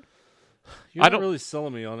enjoyed out it. there? You're not really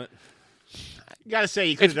selling me on it. You gotta say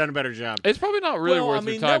you could have done a better job. It's probably not really well, worth I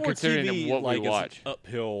mean, your time network considering TV, what like, we is watch. an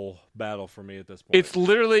uphill battle for me at this point. It's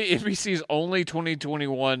literally NBC's only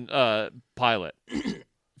 2021 pilot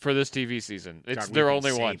for this TV season. It's God, their we've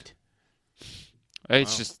only been one. saved.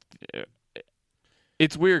 It's just,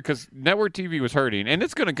 it's weird because network TV was hurting, and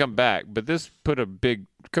it's going to come back. But COVID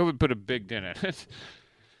put a big dent in it.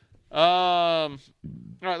 All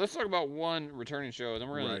right, let's talk about one returning show, and then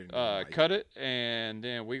we're going to cut it, and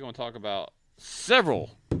then we're going to talk about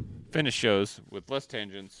several finished shows with less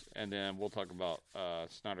tangents, and then we'll talk about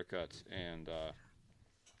Snyder Cuts and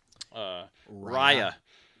Raya.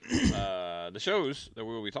 The shows that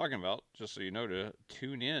we will be talking about, just so you know, to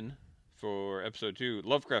tune in for episode 2,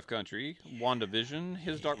 Lovecraft Country, WandaVision,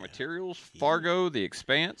 His Dark Materials, Fargo, The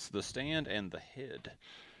Expanse, The Stand, and The Head.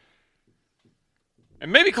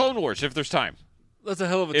 And maybe Clone Wars if there's time. That's a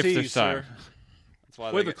hell of a If tease, there's time. sir. That's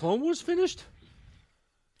why Wait, the Clone Wars finished?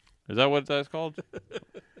 Is that what that's called?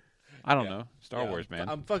 I don't know. Star Yeah, Wars, man.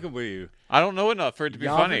 I'm fucking with you. I don't know enough for it to be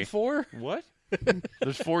funny. 4? What?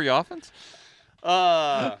 There's 4 Yoffins?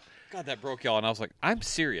 God, that broke y'all, and I was like, I'm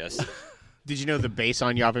serious. Did you know the base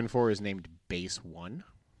on Yavin 4 is named Base 1?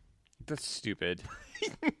 That's stupid.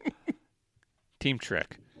 Team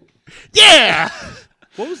Trick. Yeah!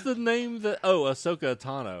 What was the name that? Oh, Ahsoka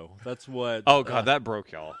Tano. That's what. Oh, God, that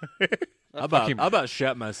broke y'all. I about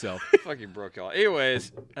shat myself. Fucking broke y'all.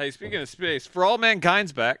 Anyways, hey, speaking of space, For All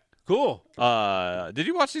Mankind's back. Cool. Did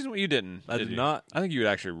you watch season 1? You didn't. I did you? not. I think you would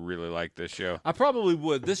actually really like this show. I probably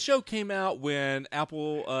would. This show came out when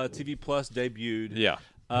Apple TV Plus debuted. Yeah.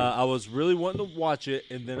 I was really wanting to watch it,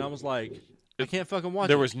 and then I was like, I can't fucking watch it.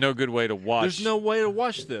 There was no good way to watch. There's no way to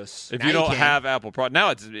watch this. If Now you you don't can. have Apple Pro,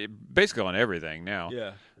 now it's basically on everything now.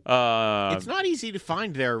 Yeah. It's not easy to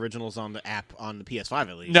find their originals on the app on the PS5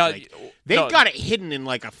 at least. No, Like, they've no. got it hidden in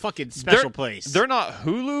like a fucking special place. They're not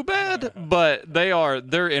Hulu bad, but they are.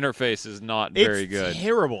 Their interface is not very it's good.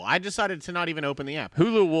 terrible. I decided to not even open the app.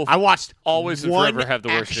 Hulu will I watched always and one forever have the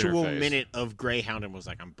worst actual interface. minute of Greyhound and was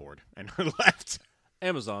like, I'm bored, and I left.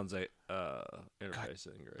 Amazon's interface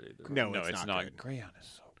isn't great either. No, no, it's not. Good. Greyhound is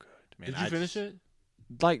so good. Man, Did you finish it?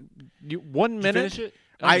 Like 1 Did minute. you finish it?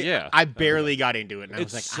 Oh, yeah. I barely got into it, and I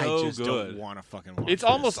was It's like, so I just good. don't want to fucking watch It's this.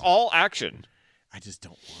 almost all action. I just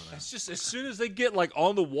don't want to. It's just as soon as they get like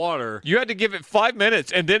on the water. You had to give it 5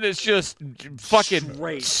 minutes, and then it's just fucking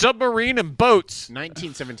Straight. submarine and boats.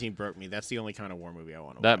 1917 broke me. That's the only kind of war movie I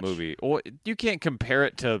want to watch. That movie. Well, you can't compare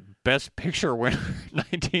it to Best Picture winner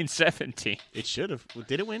 1917. It should have.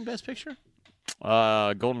 Did it win Best Picture?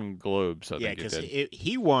 Golden Globes. I Yeah, think it because did.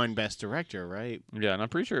 he won Best Director, right? Yeah, and I'm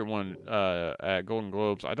pretty sure it won at Golden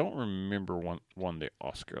Globes. I don't remember won the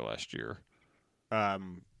Oscar last year.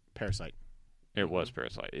 Parasite. It was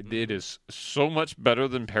Parasite. It is so much better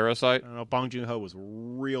than Parasite. I don't know. Bong Joon-ho was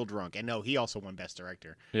real drunk. And no, he also won Best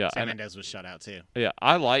Director. Yeah, Sam and- Mendes was shut out, too. Yeah,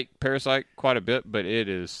 I like Parasite quite a bit, but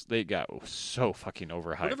they got so fucking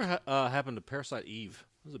overhyped. Whatever happened to Parasite Eve?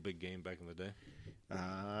 It was a big game back in the day.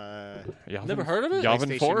 Yavin- Never heard of it? Yavin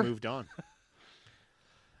PlayStation 4? moved on.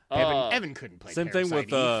 Uh, Evan couldn't play Same Parasite thing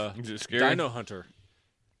with Eve. Is it scary? Dino Hunter.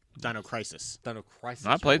 Dino Crisis. Dino Crisis.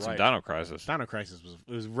 I played you're some right. Dino Crisis. Dino Crisis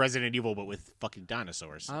was Resident Evil, but with fucking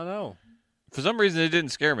dinosaurs. I know. For some reason, it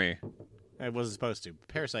didn't scare me. It wasn't supposed to.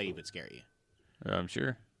 Parasite would scare you. I'm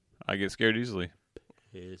sure. I get scared easily.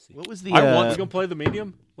 What was the? I want You gonna play the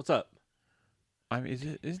medium? What's up? I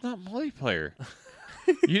mean, it's not multiplayer.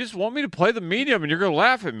 You just want me to play the medium, and you're gonna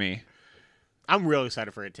laugh at me. I'm real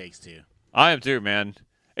excited for It Takes Two. I am too, man.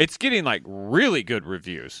 It's getting like really good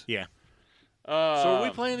reviews. Yeah. So are we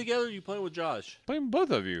playing together? Or you playing with Josh? Playing both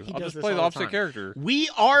of you. He I'll does just this play the all the opposite time. character. We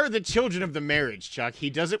are the children of the marriage, Chuck. He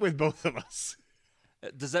does it with both of us.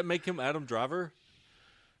 Does that make him Adam Driver?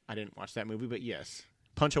 I didn't watch that movie, but yes.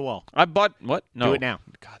 Punch a wall. I bought what? No. Do it now.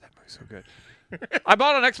 God, that movie's so good. I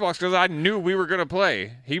bought it on Xbox because I knew we were gonna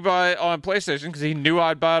play. He bought it on PlayStation because he knew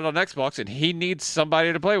I'd buy it on Xbox, and he needs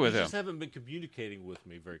somebody to play with You him. just haven't been communicating with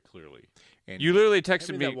me very clearly. You literally Hand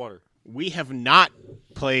texted me me. that water. We have not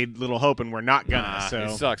played Little Hope, and we're not gonna. Nah, so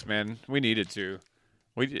it sucks, man. We needed to.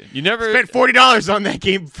 You never spent $40 on that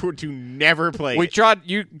game to never play. We it. tried.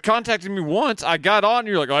 You contacted me once. I got on.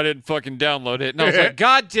 You're like, I didn't fucking download it, and I was like,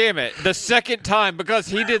 God damn it! The second time because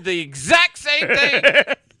he did the exact same thing.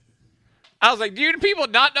 I was like, do people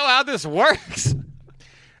not know how this works?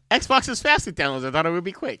 Xbox is fast with downloads. I thought it would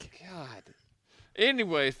be quick. God.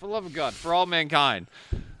 Anyways, for love of God, for all mankind.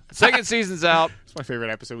 Second season's out. It's my favorite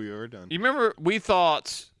episode we've ever done. You remember we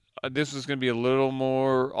thought this was going to be a little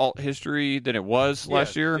more alt history than it was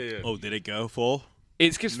last year. Yeah. Oh, did it go full?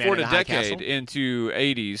 It skips Man forward in a the High decade Castle? into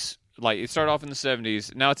 80s. Like it started off in the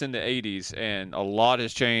 70s, now it's in the 80s, and a lot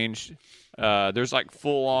has changed. There's like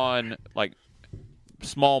full on like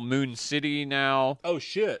small moon city now. Oh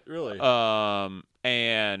shit! Really?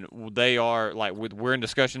 And they are like we're in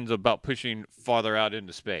discussions about pushing farther out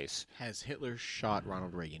into space. Has Hitler shot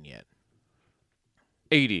Ronald Reagan yet?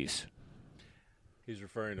 80s, He's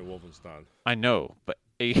referring to Wolfenstein. I know, but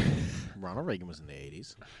Ronald Reagan was in the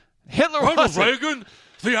 80s. Hitler was Reagan,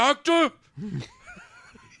 the actor.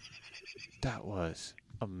 That was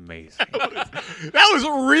amazing. That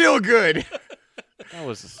was real good. That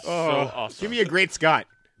was so Oh, awesome. Give me a Great Scott.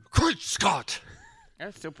 Great Scott.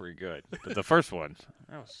 That's still pretty good. But the first one,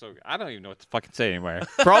 that was so good. I don't even know what to fucking say anymore.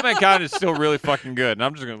 For All Mankind is still really fucking good, and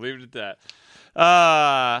I'm just going to leave it at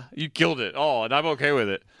that. You killed it all, and I'm okay with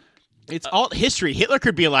it. It's alt history. Hitler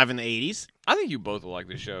could be alive in the 80s. I think you both will like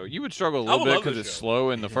the show. You would struggle a I little would bit love because this it's show. slow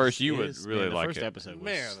in the first. You would Yes, really man, like the first it. episode was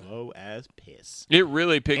Man. slow as piss. It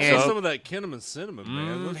really picks And up. some of that Kinnaman cinnamon,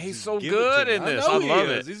 man. Let's he's just so give it good to in him. this. I, know I love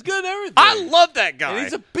he it. is. He's good at everything. I love that guy. And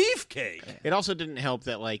he's a beefcake. It also didn't help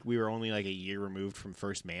that like we were only like a year removed from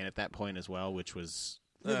First Man at that point as well, which was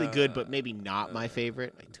really good, but maybe not my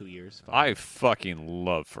favorite. Like 2 years. I fucking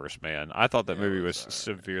love First Man. I thought that movie was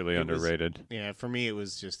severely It was- underrated. Yeah, for me it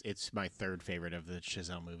was just it's my third favorite of the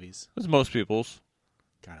Chazelle movies. It was most people's.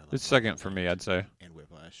 God, I love It's second for me, I'd say. and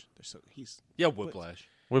Whiplash. They're so he's Yeah, Whiplash.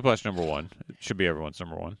 Whiplash number one. It should be everyone's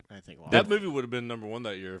number one. I think That movie would have been number one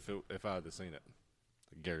that year if I had seen it.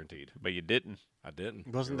 Guaranteed. But you didn't. I didn't.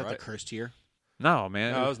 wasn't You're that right. the cursed year? No,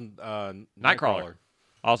 man. No, it was Nightcrawler.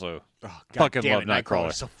 Also, Oh, Fucking damn love it,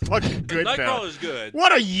 Nightcrawler. So fucking good. though. Nightcrawler's good.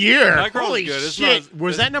 What a year! Nightcrawler's Holy good. It's shit! not-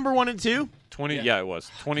 Was that number 1 and 2? 20. Yeah, it was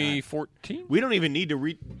 2014. We don't even need to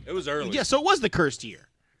read. It was early. Yeah, so it was the cursed year.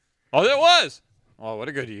 Oh, it was. Oh, what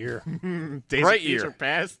a good year! Days Great of Future year.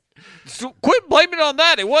 Past. So quit blaming it on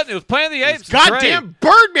that. It wasn't. It was Planet of the Apes. and Goddamn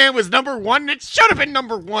Birdman was number 1. And it should have been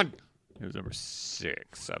number 1. Prey. It was number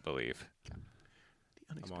 6, I believe.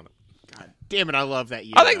 I'm on it. God damn it! I love that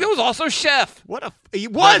year. I think that was also Chef. what a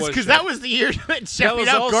it was was because Chef. that was the year that Chef was beat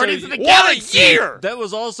out also- Guardians of the What Galaxy. a year! That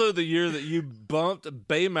was also the year that you bumped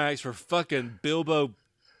Baymax for fucking Bilbo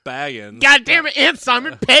Baggins. God damn it! And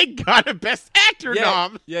Simon Pegg got a Best Actor yeah,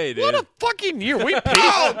 nom. yeah, he did. What a fucking year! We peaked.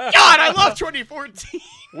 Oh God, I love 2014.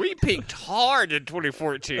 We peaked hard in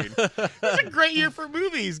 2014. It's a great year for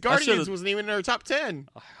movies. Guardians should've- wasn't even in our top 10.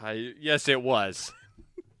 Yes, it was.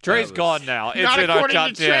 Trey's was- gone now. It's Not in our according top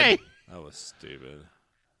to 10. Trey. That was stupid.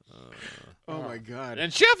 Oh my God.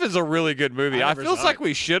 And Chef is a really good movie. I I never feels saw like it.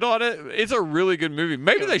 we shit on it. It's a really good movie.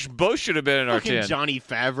 Maybe they both should have been in our Fucking 10. Johnny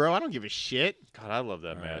Favreau. I don't give a shit. God, I love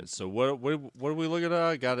that All man. right, so what are we looking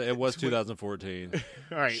at? Got it. It was 2014.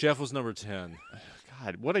 All right. Chef was number 10.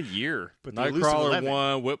 God, what a year. But the elusive Nightcrawler 11.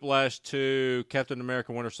 1, Whiplash 2, Captain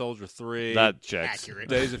America Winter Soldier 3, That checks. Accurate.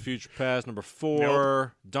 Days of Future Past number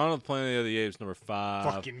 4, Dawn of the Planet of the Apes number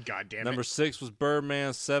 5. Fucking goddamn Number it. 6 was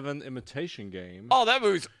Birdman, 7 Imitation Game, Oh, that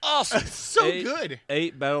movie's awesome. So 8 good.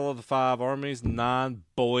 8 Battle of the Five Armies, 9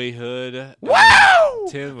 Boyhood, Wow!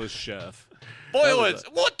 10 was Chef. Boy,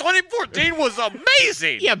 2014 was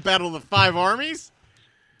amazing. Yeah, Battle of the Five Armies.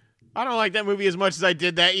 I don't like that movie as much as I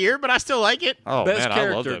did that year, but I still like it. Oh Best man, I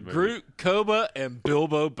love character: that movie. Groot, Koba, and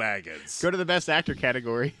Bilbo Baggins. Go to the best actor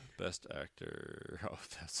category. Best actor. Oh,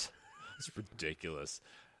 that's ridiculous.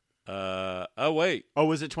 Oh wait, Oh,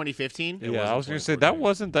 was it 2015? Yeah, I was gonna say that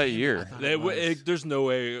wasn't that year. There's no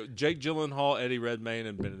way. Jake Gyllenhaal, Eddie Redmayne,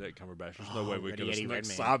 and Benedict Cumberbatch. There's no way we Eddie could have snuck Redmayne.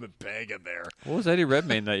 Simon Pegg in there. What was Eddie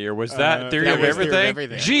Redmayne that year? Was that Theory that of was Theory of Everything?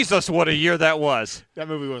 Everything. Jesus, what a year that was! That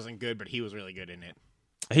movie wasn't good, but he was really good in it.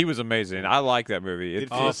 He was amazing. I like that movie. It,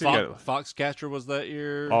 Oh, it's Felicity- good. Foxcatcher was that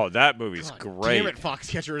year. Oh, that movie's great. Damn it,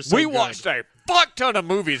 Foxcatcher is so we good. watched a fuck ton of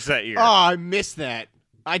movies that year. Oh, I missed that.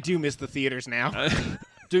 I do miss the theaters now.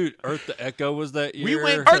 Dude, Earth the Echo was that year. We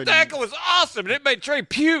went- Earth the Echo was awesome, and it made Trey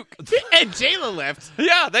puke. And Jayla left.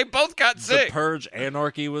 Yeah, they both got The sick. Purge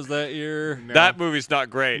Anarchy was that year. No. That movie's not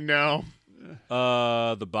great. No.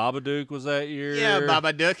 The Babadook was that year. Yeah,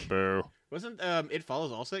 Babadook. Boo. Wasn't It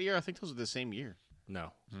Follows also that year? I think those were the same year.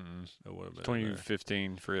 No, it would have been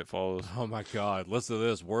 2015 for It Follows. there. Oh my God! Listen to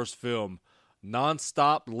this worst film: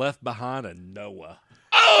 Nonstop, Left Behind, and Noah.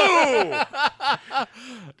 Oh!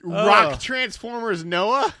 Rock Transformers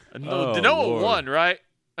Noah? No, Oh, Noah Lord. won, right?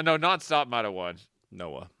 No, Nonstop might have won.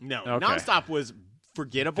 Noah. No. Okay. Nonstop was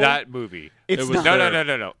forgettable. That movie. It's it was not.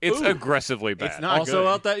 No. It's Ooh. aggressively bad. It's not Also good.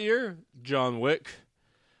 out that year, John Wick.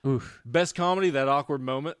 Oof. Best comedy, That Awkward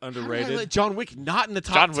Moment, How did I underrated. let John Wick not in the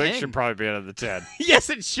top John 10? Wick should probably be out of the 10. Yes,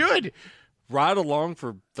 it should. Ride Along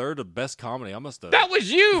for third of best comedy. I must have. That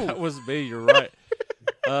was you. That was me. You're right.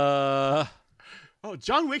 Oh,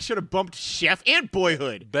 John Wick should have bumped Chef and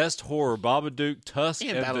Boyhood. Best horror: Babadook, Tusk,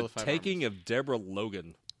 And and Battle the of the Five Taking of Deborah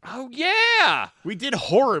Logan. Oh yeah. We did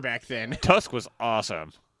horror back then. Tusk was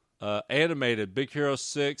awesome. Animated: Big Hero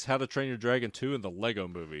 6, How to Train Your Dragon 2, and the Lego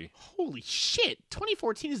Movie. Holy shit.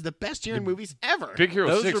 2014 is the best year in movies ever. Big Hero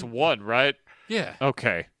Those 6 are- won, right? Yeah.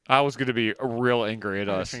 Okay. I was going to be real angry at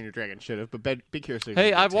How to us. Train Your Dragon should have, but Big Hero 6 Hey,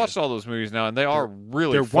 is good I've too. watched all those movies now, and they are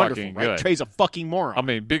really They're wonderful, fucking right? good. Trey's a fucking moron. I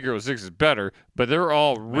mean, Big Hero 6 is better, but they're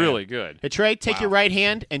all really good. Hey, Trey, take your right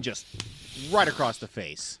hand and just right across the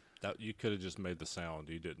face. That you could have just made the sound.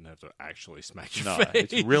 You didn't have to actually smack your No,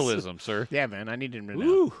 face. it's realism, sir. Yeah, man, I need him to know.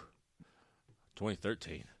 Woo.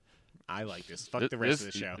 2013. I like this. Fuck the rest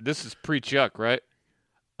of the show. This is pre-Chuck, right?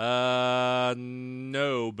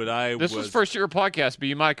 No, but I This was first year podcast, but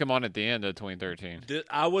you might come on at the end of 2013.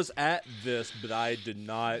 I was at this, but I did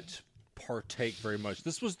not partake very much.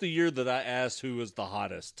 This was the year that I asked who was the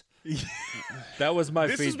hottest. That was my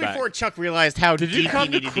This feedback. was before Chuck realized how Did you deep come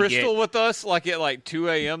he to needed Crystal to with us like at like 2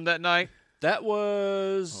 a.m. that night? That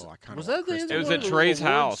was. Oh, I kinda was want that the end Crystal. It of was one at of the Trey's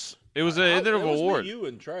awards? house. It was at the end of It was me, award. you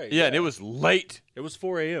and Trey. Yeah, and it was late. It was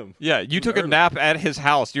 4 a.m. Yeah, you took a early. nap at his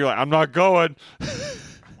house. You're like, I'm not going.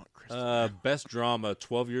 Best drama: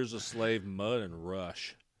 12 Years a Slave, Mud, and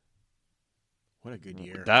Rush. What a good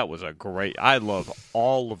year. That was a great. I love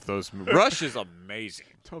all of those movies. Rush is amazing.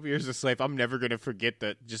 12 Years a Slave. I'm never going to forget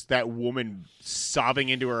that woman sobbing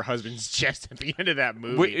into her husband's chest at the end of that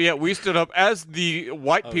movie. We stood up as the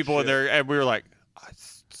white Oh, people in shit. there, and we were like,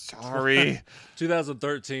 sorry.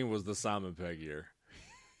 2013 was the Simon Pegg year.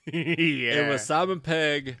 yeah. It was Simon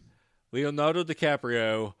Pegg, Leonardo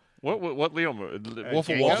DiCaprio, What Leo? Wolf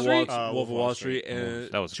of Django? Wall Street? Wolf of Wall Street, and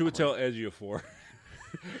That was Chiwetel Ejiofor.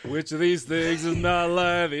 Which of these things is not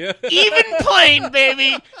lying? Yeah. Even Plane,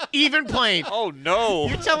 baby. Even Plane. Oh no!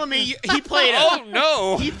 You're telling me he played Oh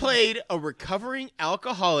no! he played a recovering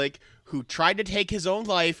alcoholic who tried to take his own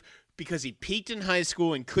life because he peaked in high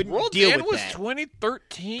school and couldn't World's deal End with was that.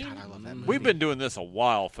 2013. I love that movie. We've been doing this a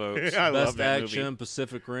while, folks. I love Best that action: movie.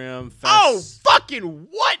 Pacific Rim. Oh, fucking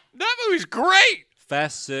what? That movie's great.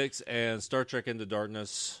 Fast 6 and Star Trek Into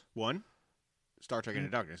Darkness. One? Star Trek Into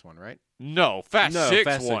Darkness one, right? No, Fast No, 6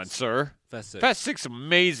 Fast won, 6. sir. Fast 6. Fast 6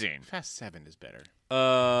 amazing. Fast 7 is better.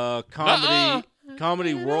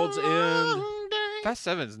 Comedy World's End. Fast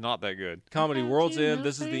 7 is not that good. Comedy World's End.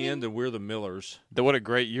 This is the end, and We're the Millers. What a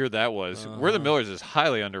great year that was. We're the Millers is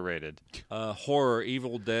highly underrated. Horror: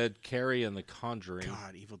 Evil Dead, Carrie, and The Conjuring.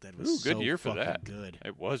 God, Evil Dead was Ooh, good so year for fucking that. good.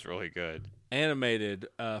 It was really good. Animated: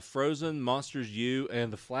 Frozen, Monsters U,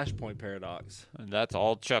 and The Flashpoint Paradox. And that's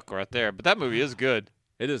all Chuck right there. But that movie is good.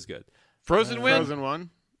 It is good. Frozen win? Frozen 1?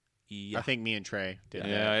 Yeah. I think me and Trey did that.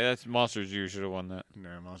 Yeah, that's Monsters U should have won that. No,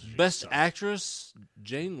 Monsters Inc. Best sucks. actress: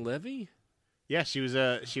 Jane Levy. Yeah, she was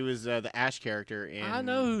the Ash character in I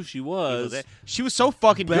know who she Evil was. Dead. She was so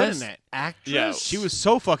fucking good in Best that. actress. Yeah. She was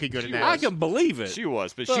so fucking good in that. I can believe it. She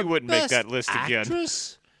was, but The she wouldn't make best that list again.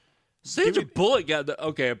 actress? Sandra Bullock got the.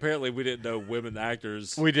 Okay, apparently we didn't know women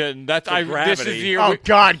actors. We didn't. That's For This is Gravity. the year. Oh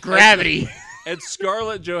God, Gravity. And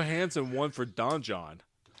Scarlett Johansson won for Don John.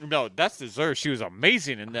 No, that's deserved. She was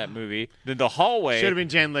amazing in that movie. Then the hallway. Should have been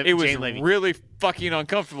Jane Levy. It was Jane Levy. really fucking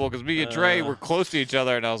uncomfortable because me and Dre were close to each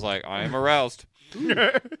other, and I was like, I am aroused.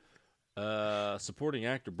 Supporting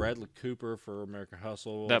actor Bradley Cooper for American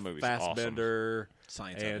Hustle. That movie's Fassbender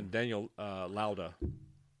Science and Oven. Daniel Lauda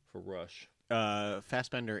for Rush.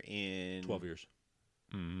 Fassbender in 12 years.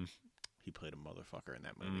 Mm-hmm. He played a motherfucker in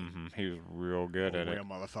that movie. Mm-hmm. He was real good at it. Real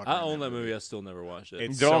motherfucker. I in own that movie. I still never watched it.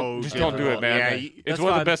 It's Don't so don't do it, difficult. man. Yeah, it's that's one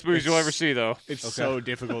of fine. the best movies you'll It's- ever see, though. It's Okay. so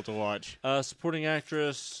difficult to watch. Supporting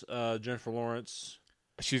actress Jennifer Lawrence.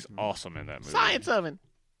 She's awesome in that movie. Science Oven.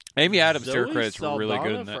 Amy Adams' Zoe hair credits were really good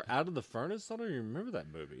in Saldana that. for Out of the Furnace. I don't even remember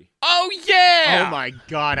that movie. Oh yeah! Oh my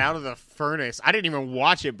god, Out of the Furnace. I didn't even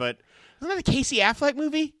watch it, but wasn't that a Casey Affleck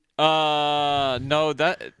movie? No,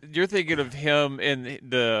 that you're thinking of him in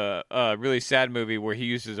the really sad movie where he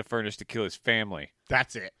uses a furnace to kill his family.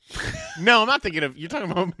 That's it. No, I'm not thinking of. You're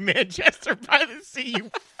talking about Manchester by the Sea.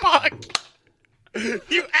 You fuck.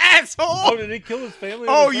 You asshole. Oh, did he kill his family?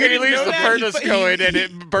 Oh, in you the He didn't leaves know the that? furnace He- going, he- and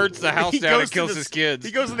it burns the house he down goes and to kills the- his kids.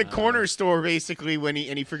 He goes to the corner store basically when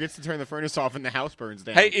he forgets to turn the furnace off and the house burns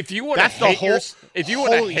down. Hey, if you want to That's the hate whole. if you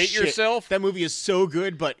want to holy hate shit. yourself, that movie is so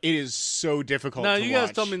good, but it is so difficult. No, to you guys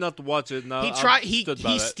watch. told me not to watch it. No, He I tried. He stood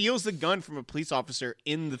by that. steals the gun from a police officer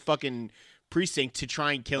in the fucking precinct to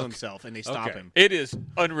try and kill himself, and they stop Okay. him. it is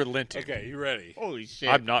unrelenting. Okay, you ready? Holy shit!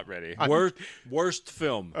 I'm not ready. Worst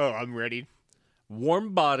film. Oh, I'm ready.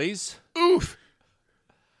 Warm Bodies. Oof.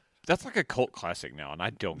 That's like a cult classic now, and I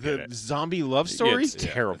don't get The it. zombie love story. It's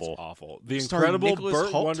terrible. It's awful. The Starring Incredible Nicholas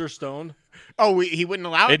Burt Hoult? Wonderstone. Oh, he wouldn't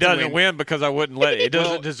allow it. It to doesn't win because I wouldn't let it. It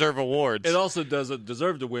doesn't Well, deserve awards. It also doesn't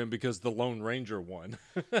deserve to win because the Lone Ranger won.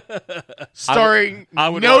 Starring I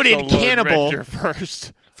would noted watch The Lone cannibal. Ranger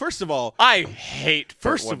first. First of all, I hate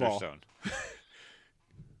First Burt of all, Wonderstone.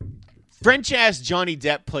 French ass Johnny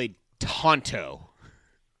Depp played Tonto,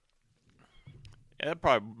 Yeah,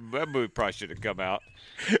 that movie probably should have come out.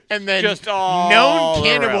 and then Just all known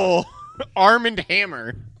cannibal Armand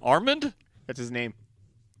Hammer. Armand? That's his name.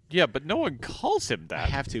 Yeah, but no one calls him I that.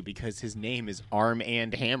 have to because his name is Arm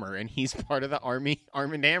and Hammer, and he's part of the Army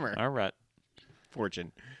Arm and Hammer All right.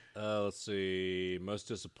 fortune. Let's see. Most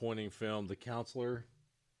disappointing film, The Counselor.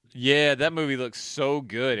 Yeah, that movie looks so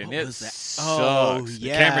good, and What it was that? sucks. Oh,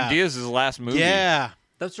 yeah. Cameron Diaz's last movie. Yeah.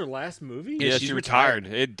 That's her last movie? Yeah, she's she retired.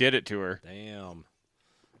 retired. It did it to her. Damn.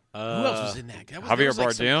 Who else was in that? That was, Javier there was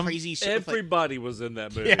like some Bardem? crazy shit with, like, Everybody was in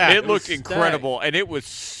that movie. Yeah. It was looked stacked. incredible, and it was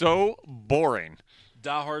so boring.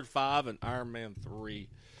 Die Hard 5 and Iron Man 3.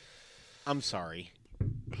 I'm sorry.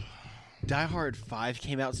 Die Hard 5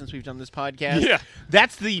 came out since we've done this podcast. Yeah.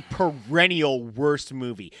 That's the perennial worst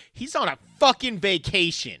movie. He's on a fucking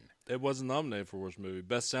vacation. It wasn't nominated for worst movie.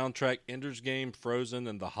 Best soundtrack: Ender's Game, Frozen,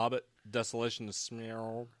 and The Hobbit. Desolation of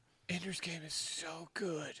Smaug. Ender's Game is so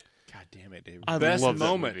good. God damn it, dude. I Best love that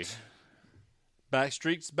moment. movie.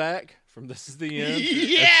 Backstreet's Back from This Is the End.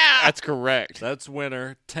 yeah. That's correct. That's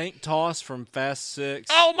winner. Tank Toss from Fast 6.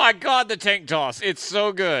 Oh my God, the tank toss! It's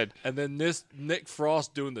so good. And then this Nick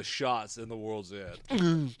Frost doing the shots in The World's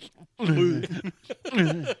End.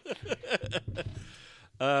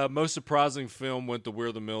 Most surprising film went to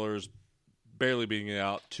We're the Millers, barely beating it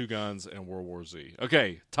out, Two Guns, and World War Z.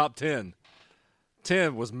 Okay, top 10.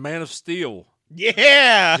 10 was Man of Steel.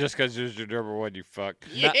 Yeah. Just because it's your number one, you fuck.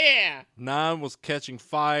 Yeah. 9 was Catching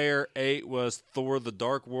Fire. 8 was Thor: The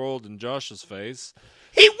Dark World in Josh's face.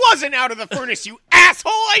 He wasn't out of the furnace, you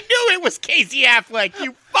asshole. I knew it was Casey Affleck,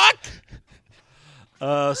 you fuck.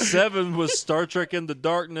 7 was Star Trek Into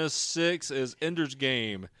Darkness. 6 is Ender's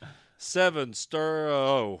Game. 5,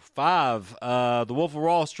 The Wolf of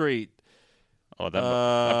Wall Street. Oh, that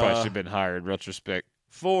probably should have been higher in retrospect.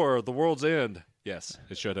 4, The World's End. Yes,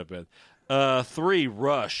 it should have been. 3,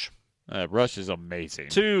 Rush. Rush is amazing.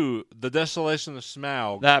 2, The Desolation of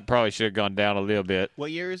Smaug. That probably should have gone down a little bit.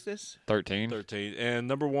 What year is this? 13. 13. And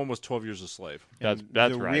number 1 was 12 Years a Slave. That's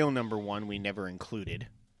the right. real number one we never included.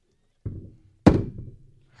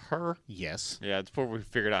 Her. Yes. Yeah, it's before we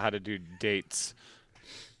figured out how to do dates.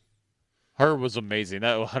 Her was amazing.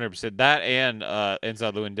 That 100%. That and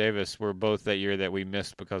Inside Llewyn Davis were both that year that we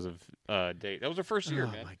missed because of date. That was our first year,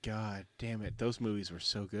 Oh man. my god, damn it! Those movies were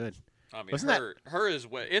so good. I mean, Wasn't her is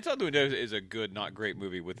what Inside Llewyn Davis is a good, not great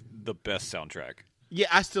movie with the best soundtrack. Yeah,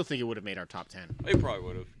 I still think it would have made our top 10. It probably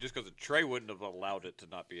would have, just because Trey wouldn't have allowed it to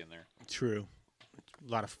not be in there. True.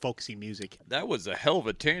 A lot of folksy music. That was a hell of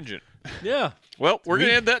a tangent. Yeah. Well, we're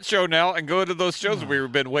gonna end that show now and go into those shows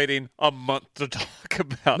we've been waiting a month to talk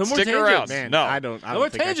about. No more Stick tangents. around, Man, no. I don't. No more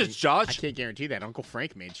tangents, Josh. I can't guarantee that. Uncle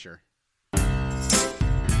Frank made sure.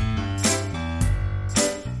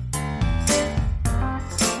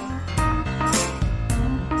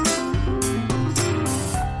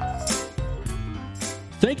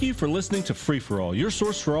 Thank you for listening to Free For All, your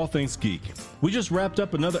source for all things geek. We just wrapped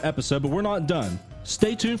up another episode, but we're not done.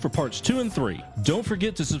 Stay tuned for parts 2 and 3. Don't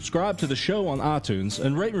forget to subscribe to the show on iTunes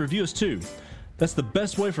and rate and review us too. That's the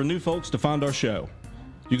best way for new folks to find our show.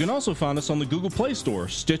 You can also find us on the Google Play Store,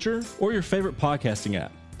 Stitcher, or your favorite podcasting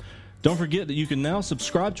app. Don't forget that you can now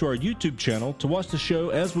subscribe to our YouTube channel to watch the show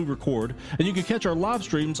as we record, and you can catch our live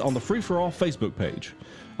streams on the Free For All Facebook page.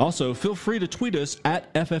 Also, feel free to tweet us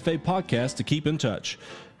at FFA Podcast to keep in touch.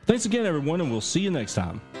 Thanks again, everyone, and we'll see you next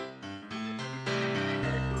time.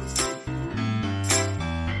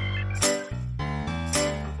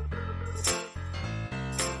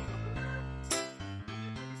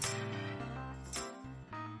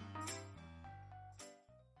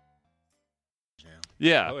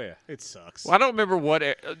 Yeah. Oh yeah. It sucks. Well, I don't remember what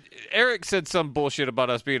Eric said some bullshit about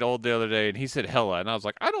us being old the other day, and he said hella, and I was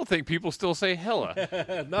like, I don't think people still say hella.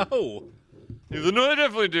 No. He was like, no, they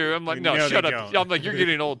definitely do. I'm like, no, No, shut they up. don't. I'm like, you're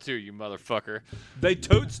getting old too, you motherfucker. They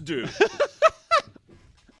totes do.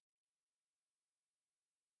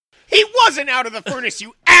 He wasn't out of the furnace,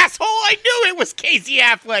 you asshole! I knew it was Casey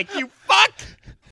Affleck, you fuck!